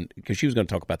 you haven't, because she was going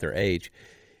to talk about their age,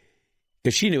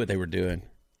 because she knew what they were doing.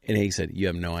 And he said, you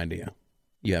have no idea.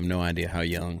 You have no idea how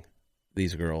young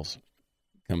these girls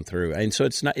come through. And so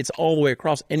it's all the way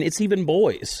across. And it's even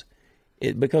boys,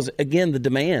 because, again, the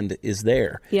demand is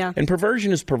there. Yeah. And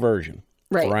perversion is perversion.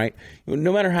 Right.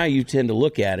 No matter how you tend to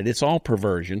look at it, it's all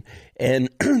perversion. And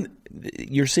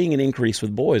you're seeing an increase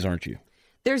with boys, aren't you?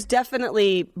 There's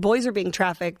definitely, boys are being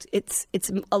trafficked. It's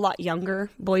a lot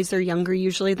younger. Boys are younger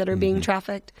usually that are being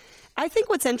trafficked. I think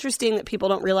what's interesting that people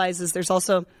don't realize is there's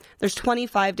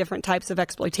 25 different types of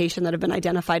exploitation that have been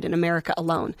identified in America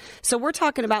alone. So we're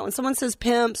talking about when someone says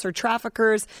pimps or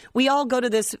traffickers, we all go to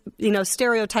this,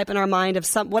 stereotype in our mind of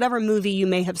whatever movie you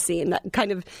may have seen that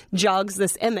kind of jogs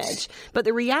this image. But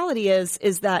the reality is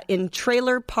that in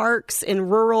trailer parks in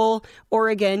rural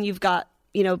Oregon, you've got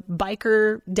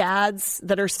biker dads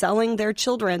that are selling their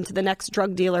children to the next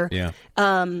drug dealer. Yeah.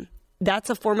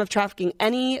 That's a form of trafficking.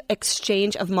 Any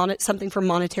exchange of something for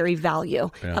monetary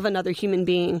value of another human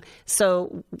being.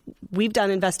 So we've done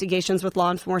investigations with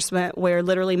law enforcement where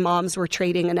literally moms were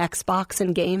trading an Xbox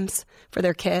and games for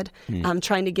their kid,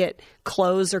 trying to get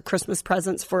clothes or Christmas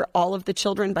presents for all of the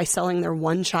children by selling their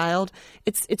one child.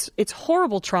 It's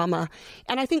horrible trauma.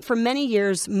 And I think for many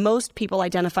years, most people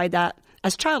identified that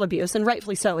as child abuse, and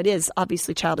rightfully so. It is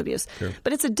obviously child abuse. Sure.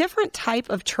 But it's a different type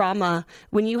of trauma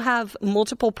when you have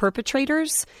multiple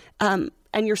perpetrators and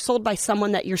you're sold by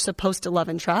someone that you're supposed to love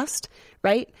and trust,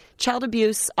 right? Child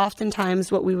abuse,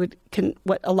 oftentimes what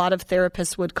a lot of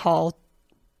therapists would call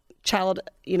child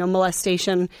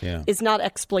molestation is not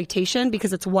exploitation,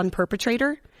 because it's one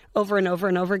perpetrator over and over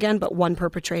and over again, but one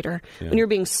perpetrator. Yeah. When you're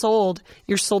being sold,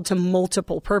 you're sold to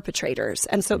multiple perpetrators.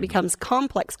 And so it becomes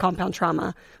complex compound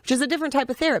trauma, which is a different type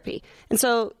of therapy. And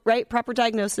so, proper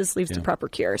diagnosis leads to proper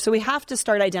cure. So we have to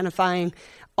start identifying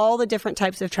all the different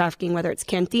types of trafficking, whether it's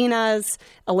cantinas,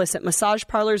 illicit massage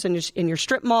parlors in your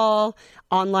strip mall,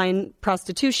 online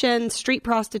prostitution, street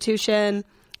prostitution,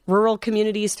 rural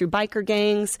communities through biker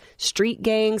gangs, street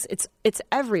gangs. It's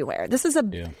everywhere. This is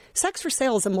sex for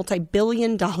sale is a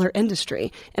multi-billion-dollar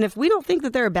industry. And if we don't think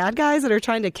that there are bad guys that are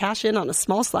trying to cash in on a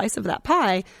small slice of that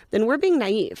pie, then we're being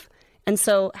naive. And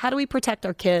so how do we protect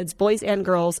our kids, boys and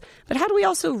girls? But how do we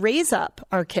also raise up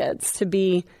our kids to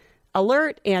be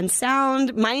alert and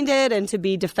sound-minded and to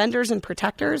be defenders and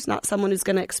protectors, not someone who's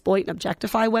going to exploit and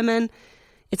objectify women?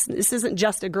 This isn't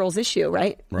just a girl's issue,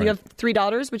 right? You have 3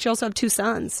 daughters, but you also have 2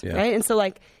 sons, right? And so,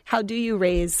 like, how do you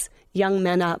raise young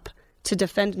men up to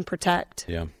defend and protect?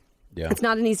 Yeah. It's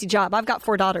not an easy job. I've got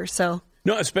 4 daughters, so.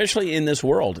 No, especially in this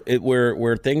world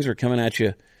where things are coming at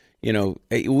you. You know,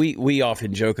 we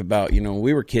often joke about, you know, when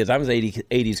we were kids. I was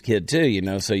 80s kid too, you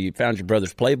know, so you found your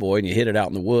brother's Playboy and you hid it out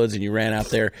in the woods and you ran out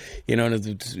there, you know,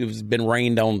 and it was been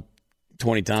rained on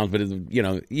 20 times, but you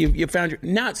know, you found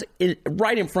now it's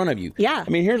right in front of you. Yeah. I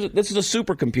mean, this is a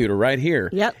supercomputer right here.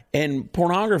 Yep. And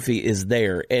pornography is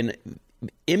there and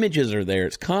images are there.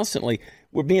 It's constantly,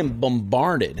 we're being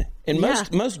bombarded. And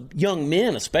most young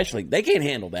men especially, they can't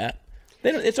handle that.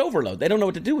 It's overload. They don't know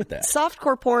what to do with that.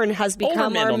 Softcore porn has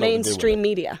become our mainstream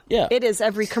media. Yeah. It is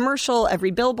every commercial, every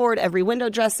billboard, every window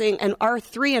dressing, and our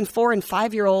 3 and 4 and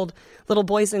 5-year-old little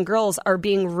boys and girls are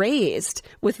being raised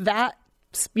with that,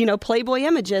 you know, Playboy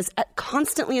images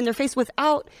constantly in their face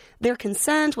without their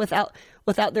consent, without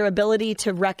their ability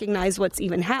to recognize what's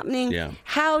even happening. Yeah.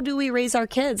 How do we raise our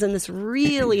kids in this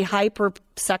really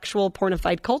hyper-sexual,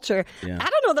 pornified culture? Yeah. I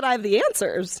don't know that I have the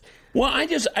answers. Well,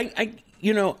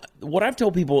 you know, what I've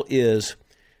told people is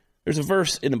there's a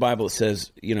verse in the Bible that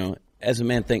says, you know, as a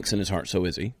man thinks in his heart, so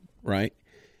is he, right?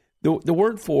 The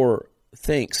word for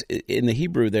thinks in the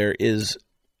Hebrew there is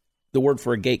the word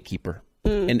for a gatekeeper.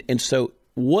 And so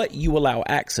what you allow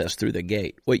access through the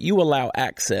gate, what you allow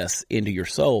access into your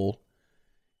soul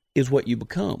is what you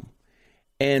become.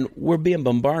 And we're being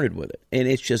bombarded with it. And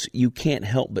it's just, you can't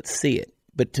help but see it.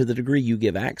 But to the degree you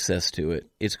give access to it,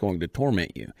 it's going to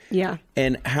torment you. Yeah.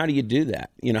 And how do you do that?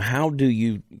 You know, how do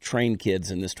you train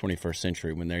kids in this 21st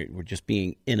century when we're just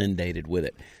being inundated with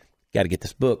it? Got to get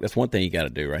this book. That's one thing you got to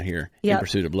do right here in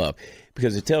Pursuit of Love,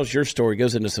 because it tells your story,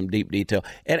 goes into some deep detail.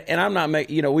 And I'm not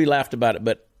making, you know, we laughed about it,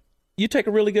 but you take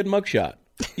a really good mugshot.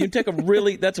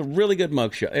 That's a really good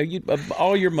mugshot.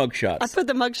 All your mugshots. I put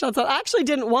the mugshots on. I actually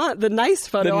didn't want the nice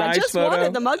photo. I just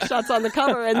wanted the mugshots on the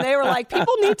cover, and they were like,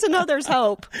 people need to know there's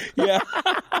hope. Yeah.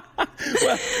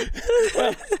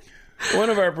 well,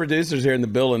 one of our producers here in the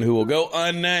building who will go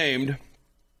unnamed,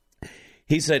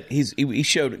 he said he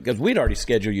showed, because we'd already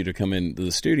scheduled you to come into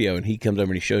the studio, and he comes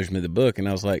over and he shows me the book, and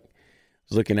I was like,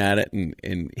 looking at it,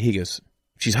 and he goes,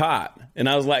 she's hot. And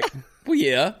I was like, well,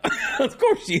 yeah, of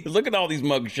course she is. Look at all these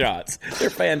mug shots. They're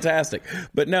fantastic.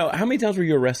 But no, how many times were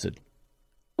you arrested?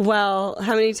 Well,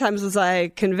 how many times was I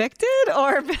convicted?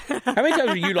 Or how many times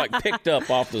were you like picked up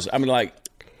off this? I mean, like,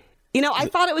 you know, I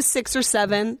thought it was 6 or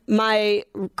 7. My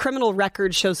criminal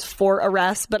record shows 4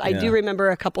 arrests, but I do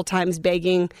remember a couple times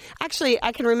begging. Actually,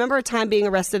 I can remember a time being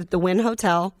arrested at the Wynn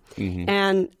Hotel,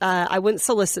 and I wouldn't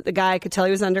solicit the guy. I could tell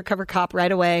he was an undercover cop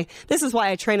right away. This is why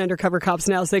I train undercover cops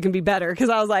now, so they can be better, because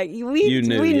I was like, we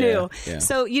knew. Yeah.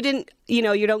 So you didn't, you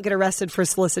know, you don't get arrested for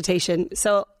solicitation.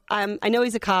 So I know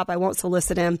he's a cop. I won't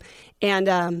solicit him.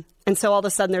 And so all of a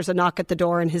sudden there's a knock at the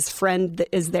door, and his friend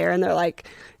is there, and they're like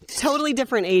totally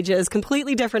different ages,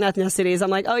 completely different ethnicities. I'm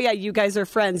like, oh yeah, you guys are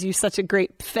friends. You're such a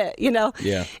great fit, you know?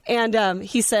 Yeah. And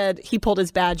he said, he pulled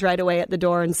his badge right away at the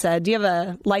door and said, do you have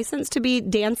a license to be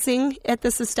dancing at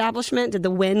this establishment? Did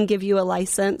the Wynn give you a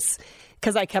license?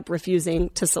 Because I kept refusing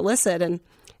to solicit. And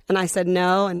I said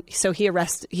no. And so he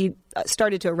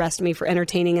started to arrest me for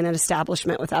entertaining in an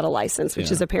establishment without a license,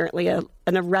 which is apparently an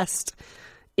arrest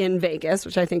in Vegas,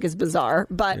 which I think is bizarre.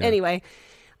 But anyway,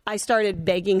 I started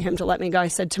begging him to let me go. I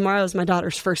said, tomorrow's my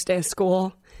daughter's first day of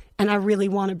school, and I really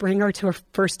want to bring her to her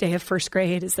first day of first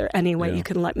grade. Is there any way you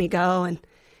can let me go?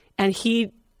 And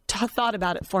he thought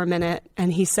about it for a minute,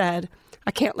 and he said,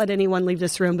 I can't let anyone leave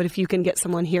this room, but if you can get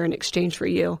someone here in exchange for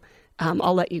you,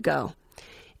 I'll let you go.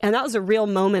 And that was a real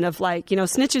moment of like, you know,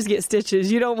 snitches get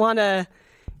stitches. You don't want to...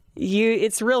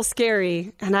 it's real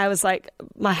scary. And I was like,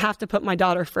 I have to put my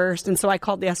daughter first. And so I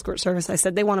called the escort service. I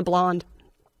said, they want a blonde.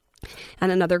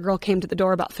 And another girl came to the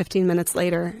door about 15 minutes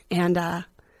later. And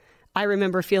I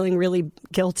remember feeling really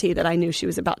guilty that I knew she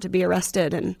was about to be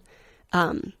arrested. And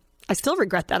I still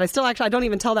regret that. I don't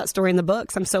even tell that story in the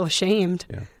books. I'm so ashamed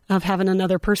of having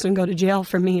another person go to jail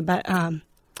for me. But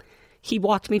he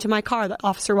walked me to my car. The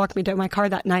officer walked me to my car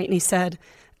that night, and he said,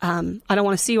 I don't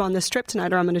want to see you on this trip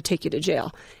tonight, or I'm going to take you to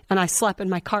jail. And I slept in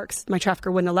my car because my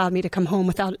trafficker wouldn't allow me to come home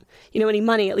without, you know, any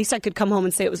money. At least I could come home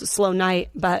and say it was a slow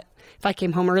night. But if I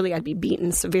came home early, I'd be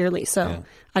beaten severely. So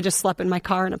I just slept in my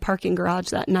car in a parking garage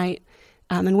that night,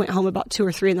 and went home about 2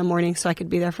 or 3 in the morning so I could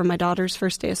be there for my daughter's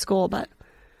first day of school.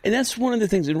 And that's one of the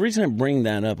things. And the reason I bring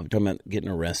that up, I'm talking about getting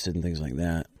arrested and things like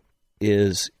that,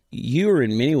 is you are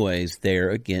in many ways there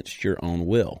against your own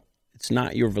will. It's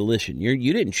not your volition.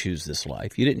 You didn't choose this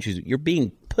life. You didn't choose it. You're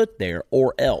being put there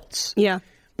or else. Yeah.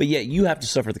 But yet you have to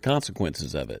suffer the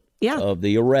consequences of it. Yeah. Of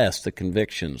the arrest, the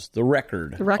convictions, the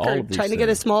record. The record. All of these trying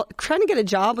things. to get a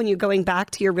job when you're going back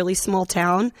to your really small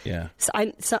town. Yeah.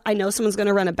 So I know someone's going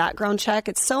to run a background check.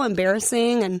 It's so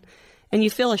embarrassing, and you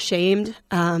feel ashamed.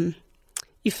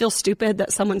 You feel stupid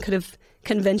that someone could have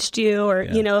convinced you, or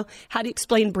how do you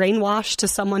explain brainwash to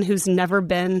someone who's never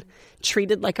been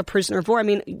treated like a prisoner of war? I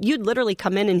mean, you'd literally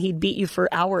come in and he'd beat you for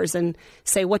hours and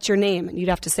say, "What's your name?" And you'd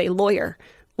have to say, "Lawyer."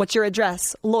 "What's your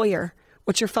address?" "Lawyer."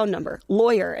 "What's your phone number?"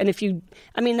 "Lawyer." And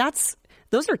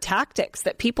those are tactics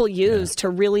that people use to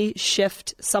really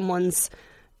shift someone's,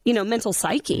 mental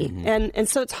psyche. Mm-hmm. And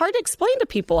so it's hard to explain to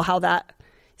people how that.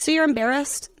 So you're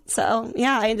embarrassed. So,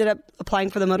 I ended up applying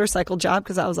for the motorcycle job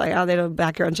because I was like, they don't have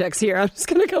background checks here. I'm just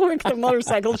going to go work at a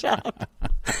motorcycle shop.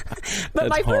 But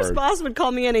my first boss would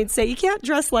call me in and he'd say, "You can't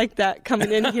dress like that coming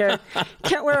in here.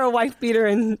 Can't wear a wife beater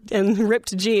and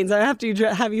ripped jeans. I have to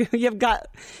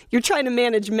you're trying to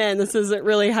manage men. This isn't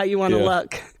really how you want to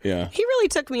look." Yeah. He really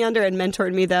took me under and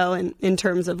mentored me, though, in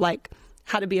terms of like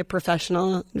how to be a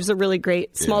professional. It was a really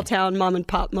great small town mom and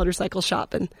pop motorcycle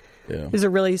shop. And he was a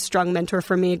really strong mentor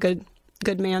for me, a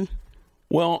good man.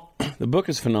 Well, the book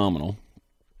is phenomenal,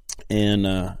 and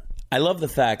I love the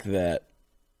fact that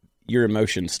your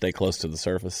emotions stay close to the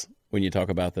surface when you talk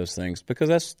about those things,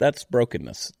 because that's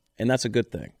brokenness, and that's a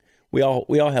good thing. We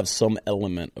all have some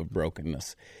element of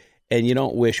brokenness, and you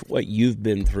don't wish what you've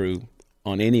been through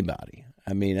on anybody.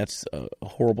 I mean, that's a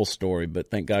horrible story,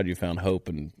 but thank God you found hope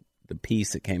and the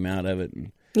peace that came out of it.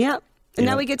 And And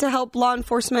now we get to help law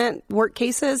enforcement work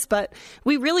cases, but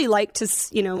we really like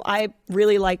to, I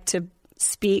really like to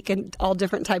speak at all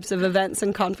different types of events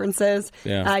and conferences.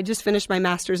 Yeah. I just finished my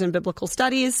master's in biblical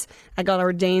studies. I got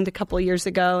ordained a couple of years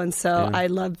ago, and so I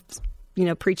love,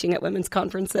 preaching at women's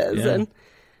conferences. Yeah. And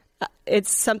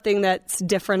it's something that's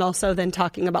different also than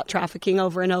talking about trafficking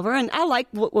over and over. And I like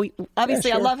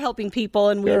I love helping people,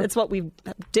 and it's what we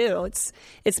do.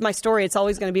 It's my story. It's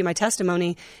always going to be my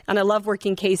testimony. And I love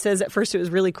working cases. At first it was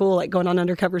really cool, like going on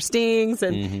undercover stings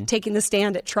and taking the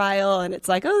stand at trial. And it's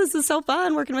like, oh, this is so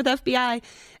fun working with FBI.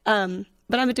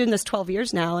 But I've been doing this 12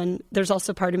 years now, and there's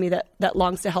also part of me that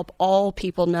longs to help all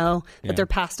people know that their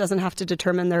past doesn't have to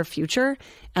determine their future,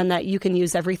 and that you can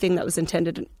use everything that was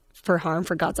intended for harm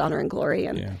for God's honor and glory,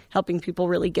 and helping people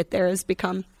really get there has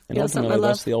become something I love.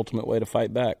 That's the ultimate way to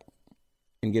fight back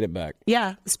and get it back.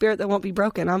 Yeah, the spirit that won't be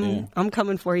broken. I'm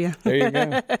coming for you. There you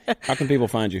go. How can people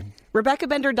find you?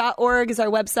 RebeccaBender.org is our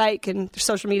website. There's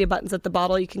social media buttons at the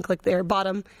bottom. You can click there.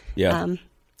 Bottom. Yeah.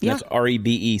 That's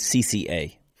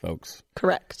REBECCA, folks.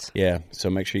 Correct. Yeah,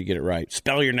 so make sure you get it right.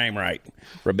 Spell your name right.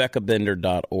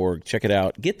 RebeccaBender.org. Check it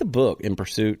out. Get the book, In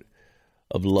Pursuit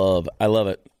of Love. I love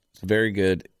it. It's very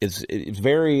good. It's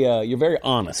very you're very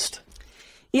honest.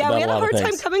 Yeah, we had a hard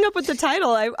time coming up with the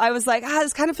title. I was like,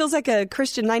 this kind of feels like a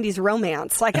Christian 90s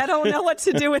romance. Like, I don't know what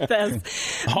to do with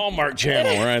this. Hallmark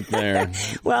Channel right there.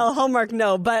 Well, Hallmark,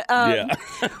 no. But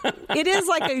it is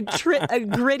like a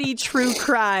gritty true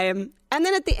crime. And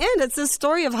then at the end, it's this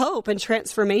story of hope and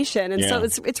transformation. And so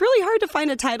it's really hard to find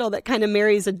a title that kind of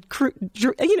marries a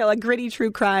gritty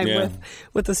true crime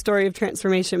with a story of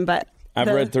transformation. But I've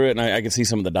read through it, and I can see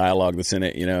some of the dialogue that's in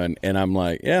it, and I'm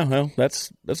like, yeah, well, that's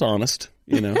honest,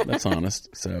 that's honest.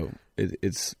 So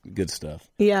it's good stuff.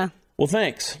 Yeah. Well,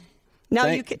 thanks. Now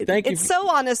thank you. It's so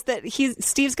honest that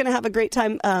Steve's going to have a great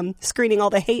time screening all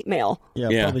the hate mail.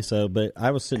 Yeah, probably so. But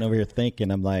I was sitting over here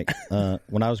thinking, I'm like,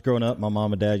 when I was growing up, my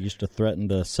mom and dad used to threaten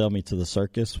to sell me to the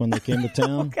circus when they came to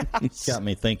town. It's got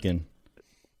me thinking.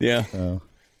 Yeah.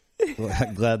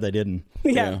 I'm glad they didn't.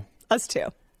 Yeah. Us too.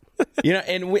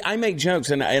 And I make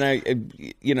jokes, and I,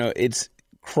 it's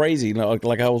crazy.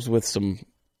 Like I was with some,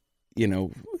 we'll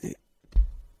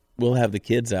have the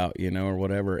kids out, or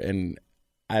whatever, and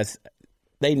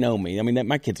they know me. I mean,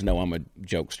 my kids know I'm a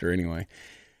jokester anyway.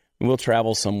 We'll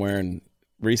travel somewhere, and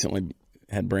recently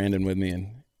had Brandon with me,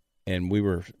 and we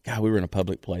were in a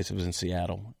public place. It was in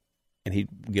Seattle, and he'd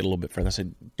get a little bit further. I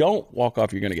said, "Don't walk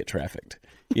off. You're going to get trafficked."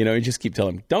 You just keep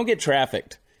telling him, "Don't get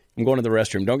trafficked. I'm going to the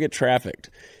restroom. Don't get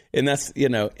trafficked." And that's,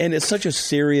 and it's such a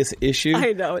serious issue.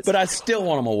 I know. But I still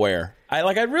want them aware. I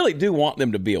really do want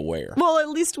them to be aware. Well, at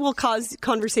least we'll cause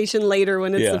conversation later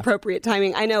when it's appropriate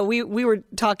timing. I know we were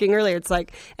talking earlier. It's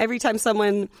like every time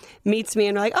someone meets me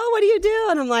and they're like, "Oh, what do you do?"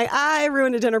 And I'm like, "I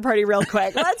ruined a dinner party real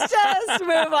quick. Let's just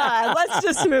move on. Let's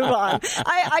just move on.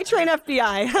 I train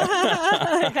FBI."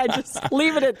 I just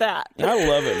leave it at that. I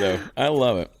love it, though. I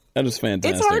love it. That is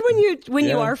fantastic. It's hard when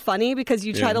you are funny because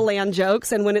you try to land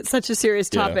jokes, and when it's such a serious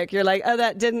topic, you're like, oh,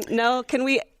 that didn't. No, can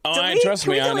we? Trust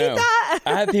me, I know. That?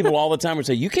 I have people all the time who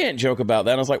say, you can't joke about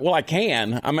that. And I was like, well, I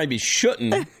can. I maybe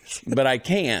shouldn't, but I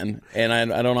can. And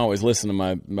I don't always listen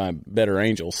to my better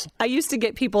angels. I used to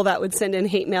get people that would send in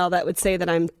hate mail that would say that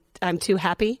I'm too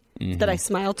happy, that I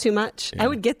smile too much. I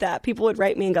would get that. People would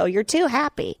write me and go, you're too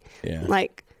happy. Yeah.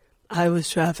 Like, I was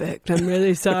trafficked. I'm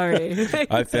really sorry.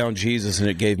 I found Jesus and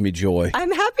it gave me joy.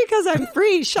 I'm happy because I'm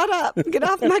free. Shut up. Get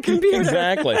off my computer.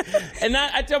 Exactly. And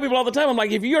I tell people all the time, I'm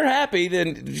like, if you're happy,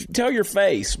 then tell your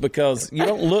face because you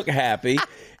don't look happy.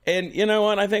 And you know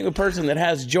what? I think the person that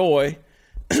has joy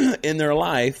in their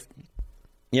life,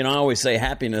 I always say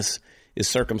happiness is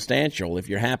circumstantial. If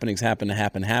your happenings happen to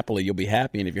happen happily, you'll be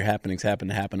happy. And if your happenings happen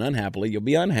to happen unhappily, you'll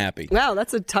be unhappy. Wow,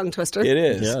 that's a tongue twister. It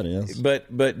is. Yeah, it is.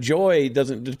 But joy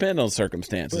doesn't depend on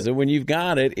circumstances. And when you've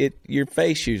got it, your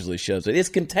face usually shows it. It's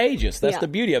contagious. That's the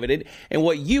beauty of it. And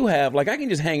what you have, like I can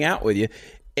just hang out with you,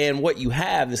 and what you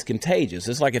have is contagious.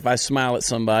 It's like if I smile at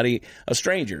somebody, a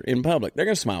stranger in public, they're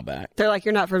going to smile back. They're like,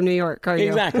 you're not from New York, are you?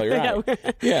 Exactly, right.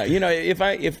 Yeah,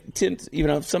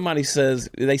 if somebody says,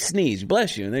 they sneeze,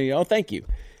 bless you, and then thank you.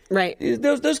 Right.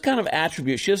 Those kind of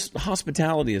attributes, just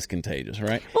hospitality is contagious,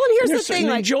 right? Well, and here's the thing,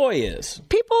 like, joy is.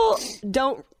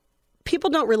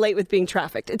 People don't relate with being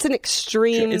trafficked. It's an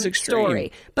extreme,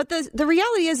 story. But the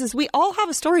reality is we all have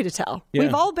a story to tell. Yeah.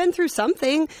 We've all been through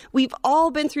something. We've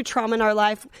all been through trauma in our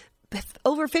life.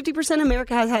 Over 50% of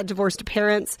America has had divorced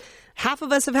parents. Half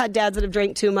of us have had dads that have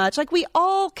drank too much. Like, we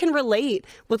all can relate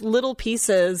with little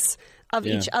pieces of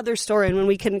each other's story. And when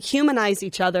we can humanize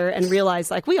each other and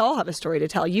realize, like, we all have a story to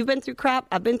tell. You've been through crap.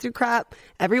 I've been through crap.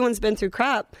 Everyone's been through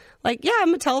crap. Like, yeah, I'm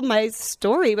going to tell my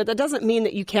story, but that doesn't mean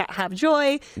that you can't have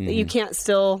joy, that you can't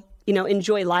still,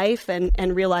 enjoy life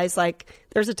and realize, like,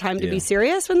 there's a time to be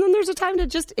serious and then there's a time to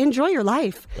just enjoy your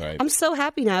life. Right. I'm so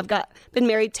happy now. I've been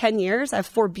married 10 years. I have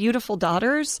 4 beautiful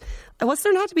daughters. What's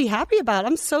there not to be happy about?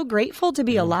 I'm so grateful to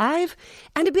be alive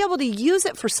and to be able to use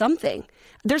it for something.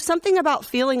 There's something about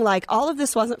feeling like all of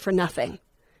this wasn't for nothing,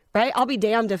 right? I'll be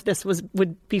damned if this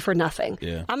would be for nothing.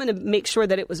 Yeah. I'm going to make sure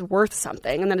that it was worth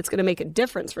something and that it's going to make a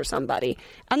difference for somebody.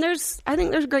 And I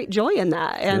think there's great joy in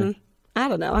that. And I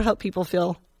don't know. I hope people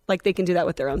feel like they can do that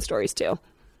with their own stories too.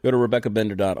 Go to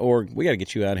RebeccaBender.org. We got to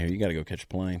get you out of here. You got to go catch a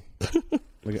plane. Look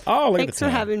at the time. Thanks for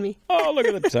having me. Oh, look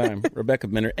at the time. Rebecca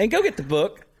Bender. And go get the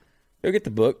book. Go get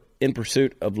the book, In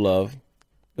Pursuit of Love.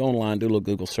 Go online, do a little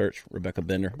Google search, Rebecca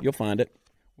Bender. You'll find it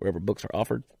wherever books are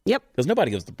offered. Yep. Because nobody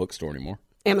goes to the bookstore anymore.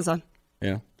 Amazon.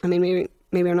 Yeah. I mean,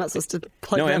 maybe I'm not supposed to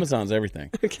plug No, them. Amazon's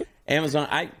everything. Okay. Amazon,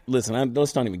 let's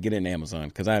not even get into Amazon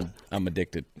because I'm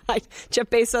addicted. Jeff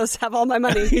Bezos, have all my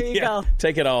money. Here you go.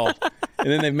 Take it all. And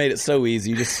then they've made it so easy.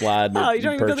 You just slide. Oh, you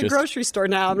don't even go to the grocery store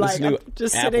now. I'm this like, new I'm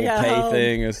just Apple sitting at Pay home.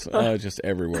 thing is just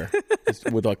everywhere.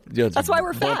 That's why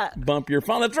we're fat. Bump your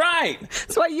phone. That's right.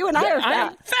 That's why you and I are fat.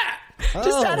 I'm fat.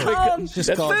 Just at home.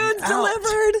 Food's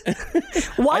delivered.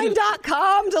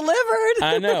 Wine.com delivered.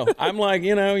 I know. I'm like,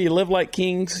 you live like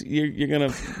kings. You're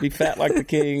going to be fat like the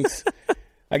kings.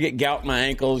 I get gout in my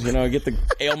ankles. I get the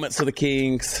ailments of the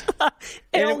kings.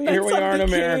 And here we are in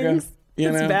America.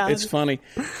 It's funny.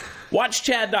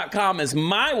 WatchChad.com is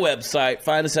my website.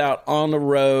 Find us out on the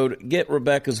road. Get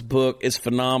Rebecca's book. It's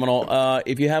phenomenal.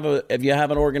 If you have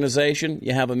an organization,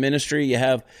 you have a ministry, you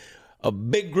have a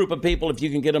big group of people, if you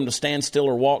can get them to stand still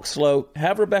or walk slow,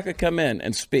 have Rebecca come in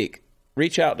and speak.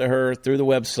 Reach out to her through the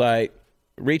website.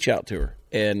 Reach out to her.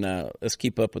 And let's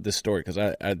keep up with this story because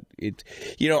on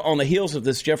the heels of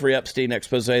this Jeffrey Epstein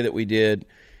expose that we did,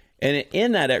 and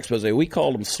in that expose, we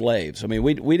called them slaves. I mean,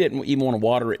 we didn't even want to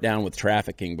water it down with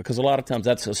trafficking because a lot of times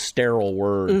that's a sterile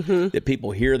word that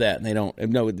people hear that and they don't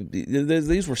know.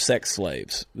 These were sex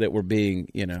slaves that were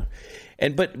being,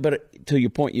 and but to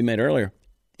your point you made earlier,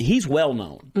 he's well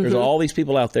known. There's all these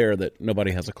people out there that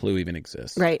nobody has a clue even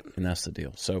exists. Right. And that's the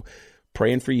deal. So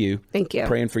praying for you. Thank you.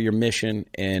 Praying for your mission.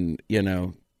 And,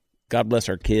 God bless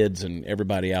our kids and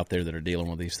everybody out there that are dealing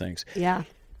with these things. Yeah.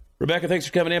 Rebecca, thanks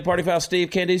for coming in. Party Foul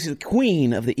Steve. Candice, the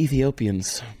queen of the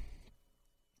Ethiopians.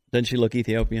 Doesn't she look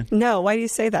Ethiopian? No. Why do you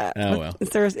say that? Oh, well. Is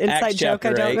there an inside joke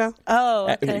I don't know?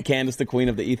 Oh, okay. Candice, the queen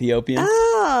of the Ethiopians.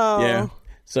 Oh. Yeah.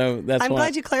 So that's I'm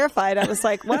glad you clarified. I was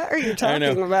like, what are you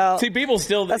talking about? See, people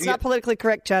still... That's not politically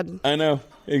correct, Chad. I know.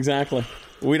 Exactly.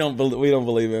 We don't believe in it. We don't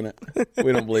believe in it.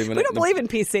 We don't believe in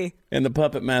PC. And the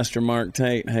puppet master, Mark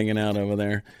Tate, hanging out over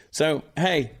there. So,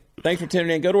 hey, thanks for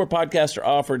tuning in. Go to where podcasts are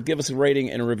offered. Give us a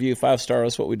rating and a review. 5-star.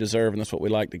 That's what we deserve, and that's what we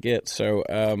like to get. So,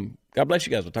 God bless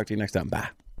you guys. We'll talk to you next time. Bye.